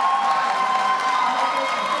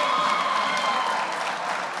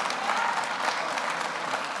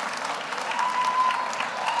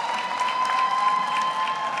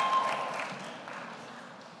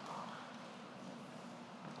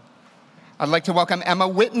 I'd like to welcome Emma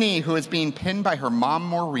Whitney, who is being pinned by her mom,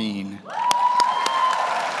 Maureen.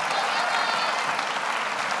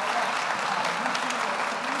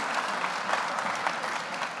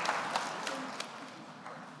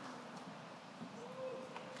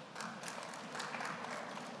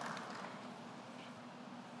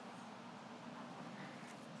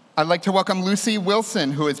 I'd like to welcome Lucy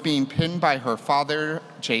Wilson, who is being pinned by her father,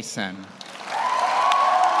 Jason.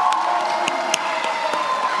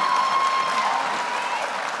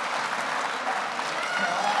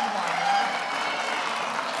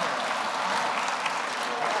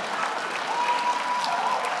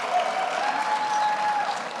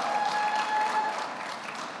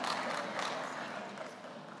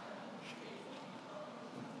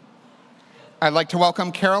 I'd like to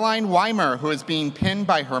welcome Caroline Weimer, who is being pinned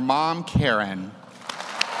by her mom, Karen.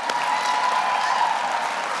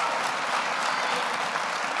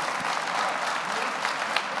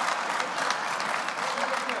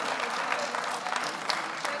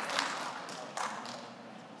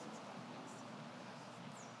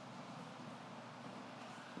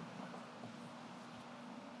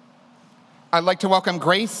 I'd like to welcome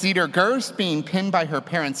Grace Cedar-Gerst, being pinned by her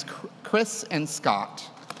parents, Chris and Scott.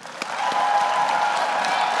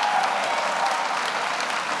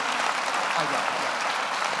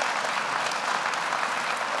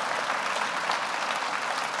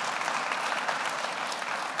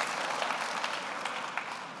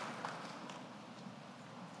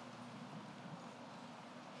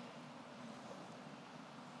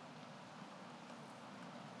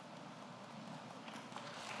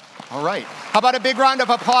 All right. How about a big round of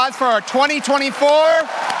applause for our 2024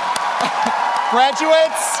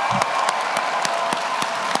 graduates?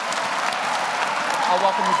 I'll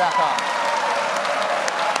welcome you back up.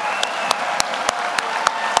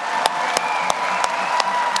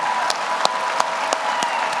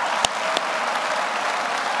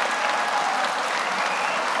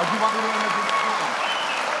 Oh, do you want me to introduce you?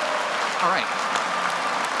 All right.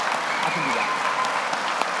 I can do that.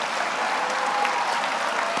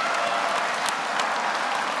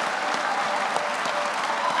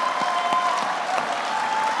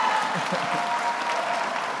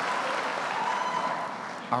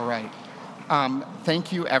 All right.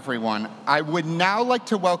 Thank you, everyone. I would now like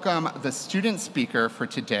to welcome the student speaker for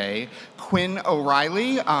today, Quinn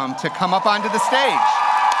O'Reilly, to come up onto the stage.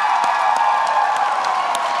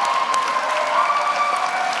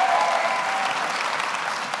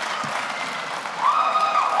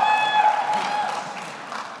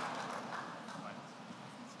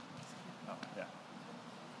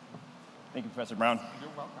 Thank you, Professor Brown. You're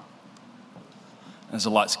welcome. It's a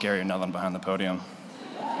lot scarier now than behind the podium.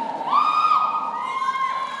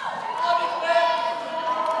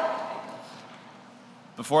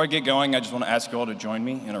 Before I get going, I just want to ask you all to join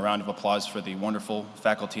me in a round of applause for the wonderful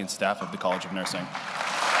faculty and staff of the College of Nursing.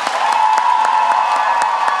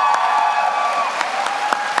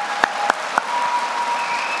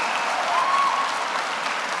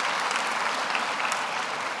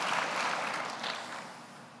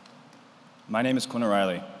 My name is Quinn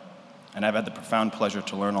O'Reilly, and I've had the profound pleasure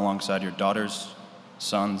to learn alongside your daughters,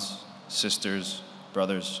 sons, sisters,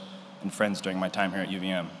 brothers, and friends during my time here at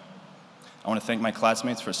UVM. I want to thank my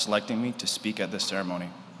classmates for selecting me to speak at this ceremony.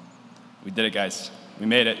 We did it, guys. We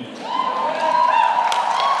made it.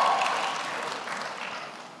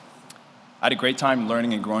 I had a great time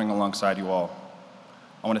learning and growing alongside you all.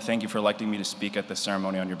 I want to thank you for electing me to speak at this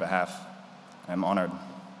ceremony on your behalf. I'm honored.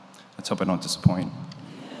 Let's hope I don't disappoint.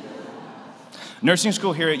 Nursing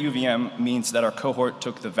school here at UVM means that our cohort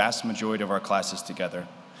took the vast majority of our classes together.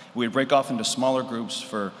 We would break off into smaller groups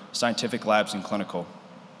for scientific labs and clinical.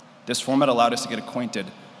 This format allowed us to get acquainted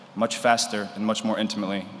much faster and much more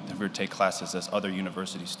intimately than we would take classes as other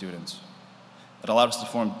university students. It allowed us to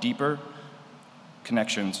form deeper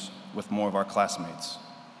connections with more of our classmates.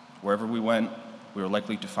 Wherever we went, we were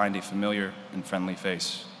likely to find a familiar and friendly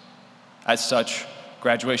face. As such,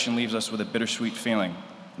 graduation leaves us with a bittersweet feeling,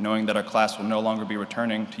 knowing that our class will no longer be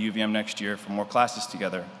returning to UVM next year for more classes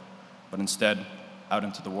together, but instead out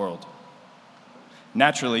into the world.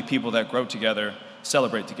 Naturally, people that grow together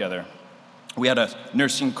celebrate together. We had a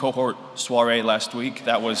nursing cohort soiree last week.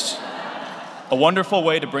 That was a wonderful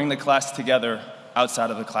way to bring the class together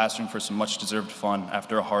outside of the classroom for some much-deserved fun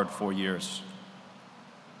after a hard 4 years.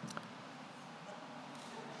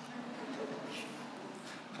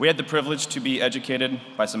 We had the privilege to be educated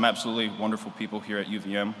by some absolutely wonderful people here at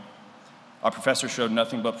UVM. Our professors showed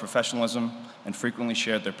nothing but professionalism and frequently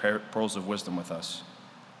shared their pearls of wisdom with us.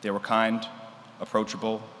 They were kind,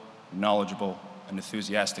 approachable, knowledgeable, and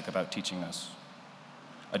enthusiastic about teaching us.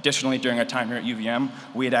 Additionally, during our time here at UVM,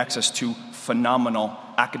 we had access to phenomenal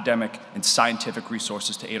academic and scientific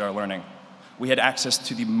resources to aid our learning. We had access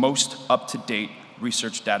to the most up-to-date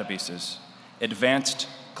research databases, advanced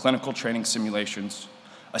clinical training simulations,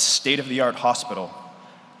 a state-of-the-art hospital,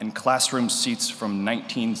 and classroom seats from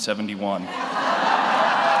 1971.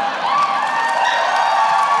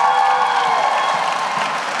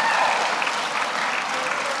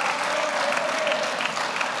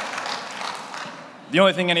 The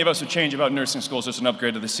only thing any of us would change about nursing school is just an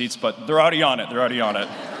upgrade to the seats, but they're already on it, they're already on it.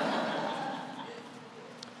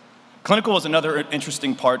 Clinical is another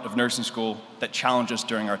interesting part of nursing school that challenged us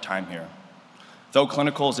during our time here. Though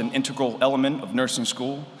clinical is an integral element of nursing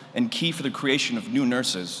school and key for the creation of new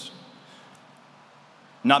nurses,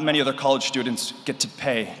 not many other college students get to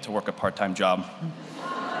pay to work a part-time job.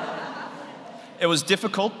 It was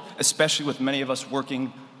difficult, especially with many of us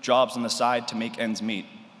working jobs on the side to make ends meet.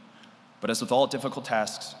 But as with all difficult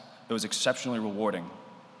tasks, it was exceptionally rewarding.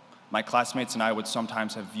 My classmates and I would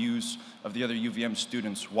sometimes have views of the other UVM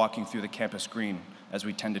students walking through the campus green as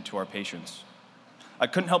we tended to our patients. I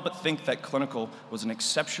couldn't help but think that clinical was an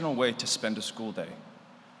exceptional way to spend a school day.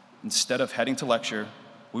 Instead of heading to lecture,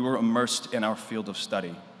 we were immersed in our field of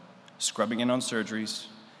study, scrubbing in on surgeries,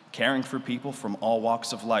 caring for people from all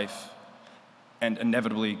walks of life, and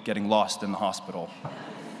inevitably getting lost in the hospital.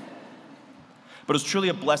 But it was truly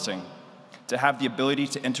a blessing to have the ability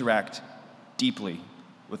to interact deeply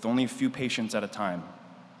with only a few patients at a time,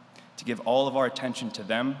 to give all of our attention to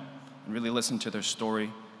them and really listen to their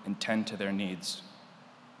story and tend to their needs.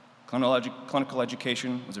 Clinical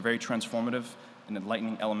education was a very transformative and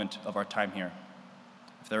enlightening element of our time here.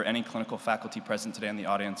 If there are any clinical faculty present today in the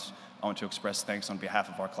audience, I want to express thanks on behalf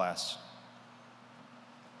of our class.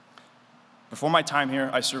 Before my time here,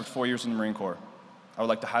 I served 4 years in the Marine Corps. I would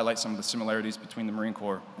like to highlight some of the similarities between the Marine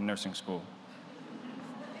Corps and nursing school.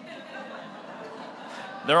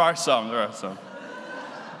 There are some.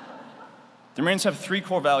 The Marines have 3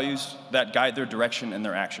 core values that guide their direction and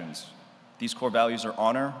their actions. These core values are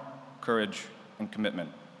honor, courage, and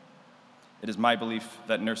commitment. It is my belief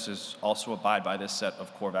that nurses also abide by this set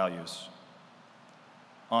of core values.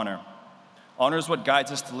 Honor. Honor is what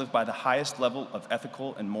guides us to live by the highest level of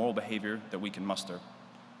ethical and moral behavior that we can muster,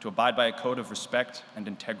 to abide by a code of respect and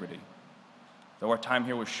integrity. Though our time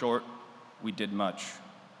here was short, we did much.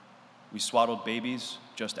 We swaddled babies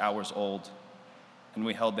just hours old, and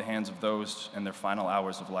we held the hands of those in their final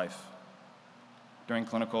hours of life. During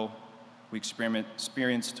clinical, we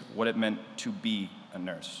experienced what it meant to be a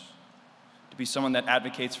nurse, to be someone that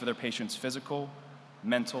advocates for their patients' physical,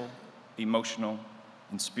 mental, emotional,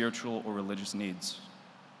 and spiritual or religious needs.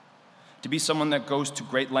 To be someone that goes to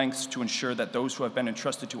great lengths to ensure that those who have been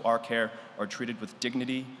entrusted to our care are treated with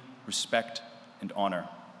dignity, respect, and honor.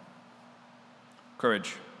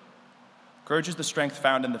 Courage. Courage is the strength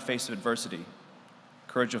found in the face of adversity.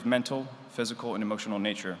 Courage of mental, physical, and emotional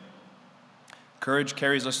nature. Courage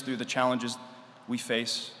carries us through the challenges we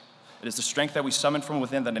face. It is the strength that we summon from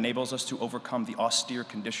within that enables us to overcome the austere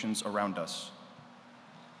conditions around us.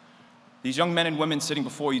 These young men and women sitting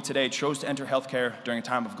before you today chose to enter healthcare during a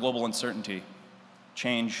time of global uncertainty,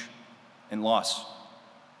 change, and loss.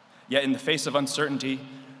 Yet in the face of uncertainty,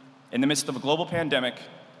 in the midst of a global pandemic,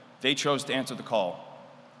 they chose to answer the call.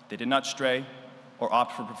 They did not stray or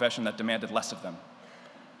opt for a profession that demanded less of them.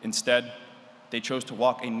 Instead, they chose to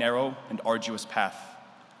walk a narrow and arduous path,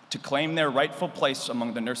 to claim their rightful place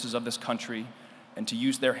among the nurses of this country, and to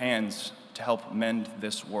use their hands to help mend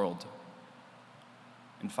this world.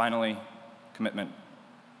 And finally, commitment.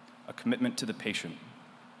 A commitment to the patient,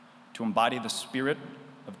 to embody the spirit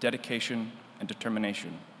of dedication and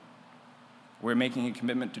determination. We're making a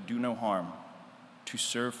commitment to do no harm, to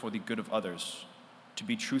serve for the good of others, to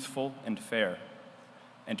be truthful and fair,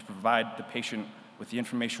 and to provide the patient with the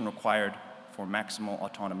information required for maximal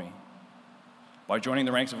autonomy. By joining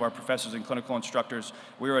the ranks of our professors and clinical instructors,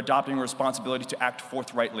 we are adopting a responsibility to act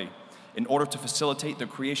forthrightly in order to facilitate the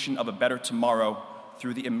creation of a better tomorrow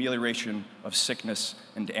through the amelioration of sickness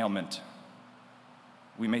and ailment.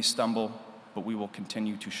 We may stumble, but we will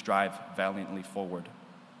continue to strive valiantly forward.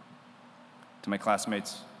 To my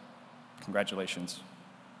classmates, congratulations.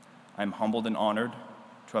 I am humbled and honored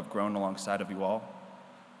to have grown alongside of you all.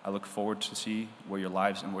 I look forward to see where your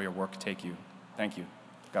lives and where your work take you. Thank you.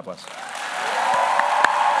 God bless.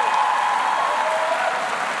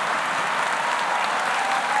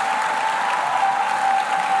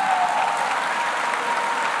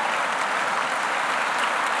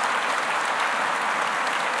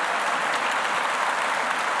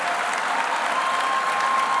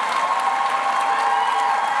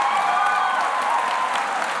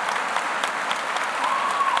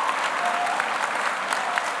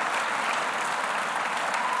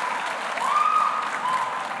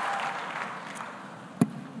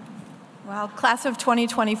 Well, class of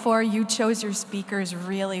 2024, you chose your speakers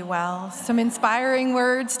really well. Some inspiring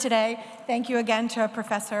words today. Thank you again to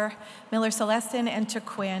Professor Miller-Celestin and to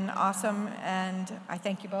Quinn. Awesome, and I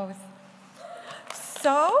thank you both.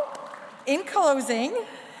 So, in closing,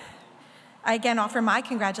 I again offer my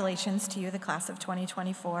congratulations to you, the class of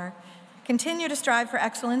 2024. Continue to strive for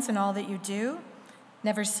excellence in all that you do.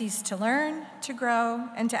 Never cease to learn, to grow,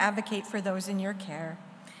 and to advocate for those in your care.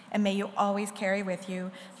 And may you always carry with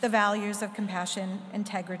you the values of compassion,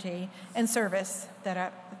 integrity, and service that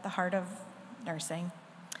are at the heart of nursing.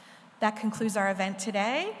 That concludes our event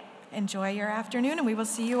today. Enjoy your afternoon, and we will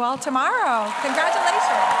see you all tomorrow. Congratulations.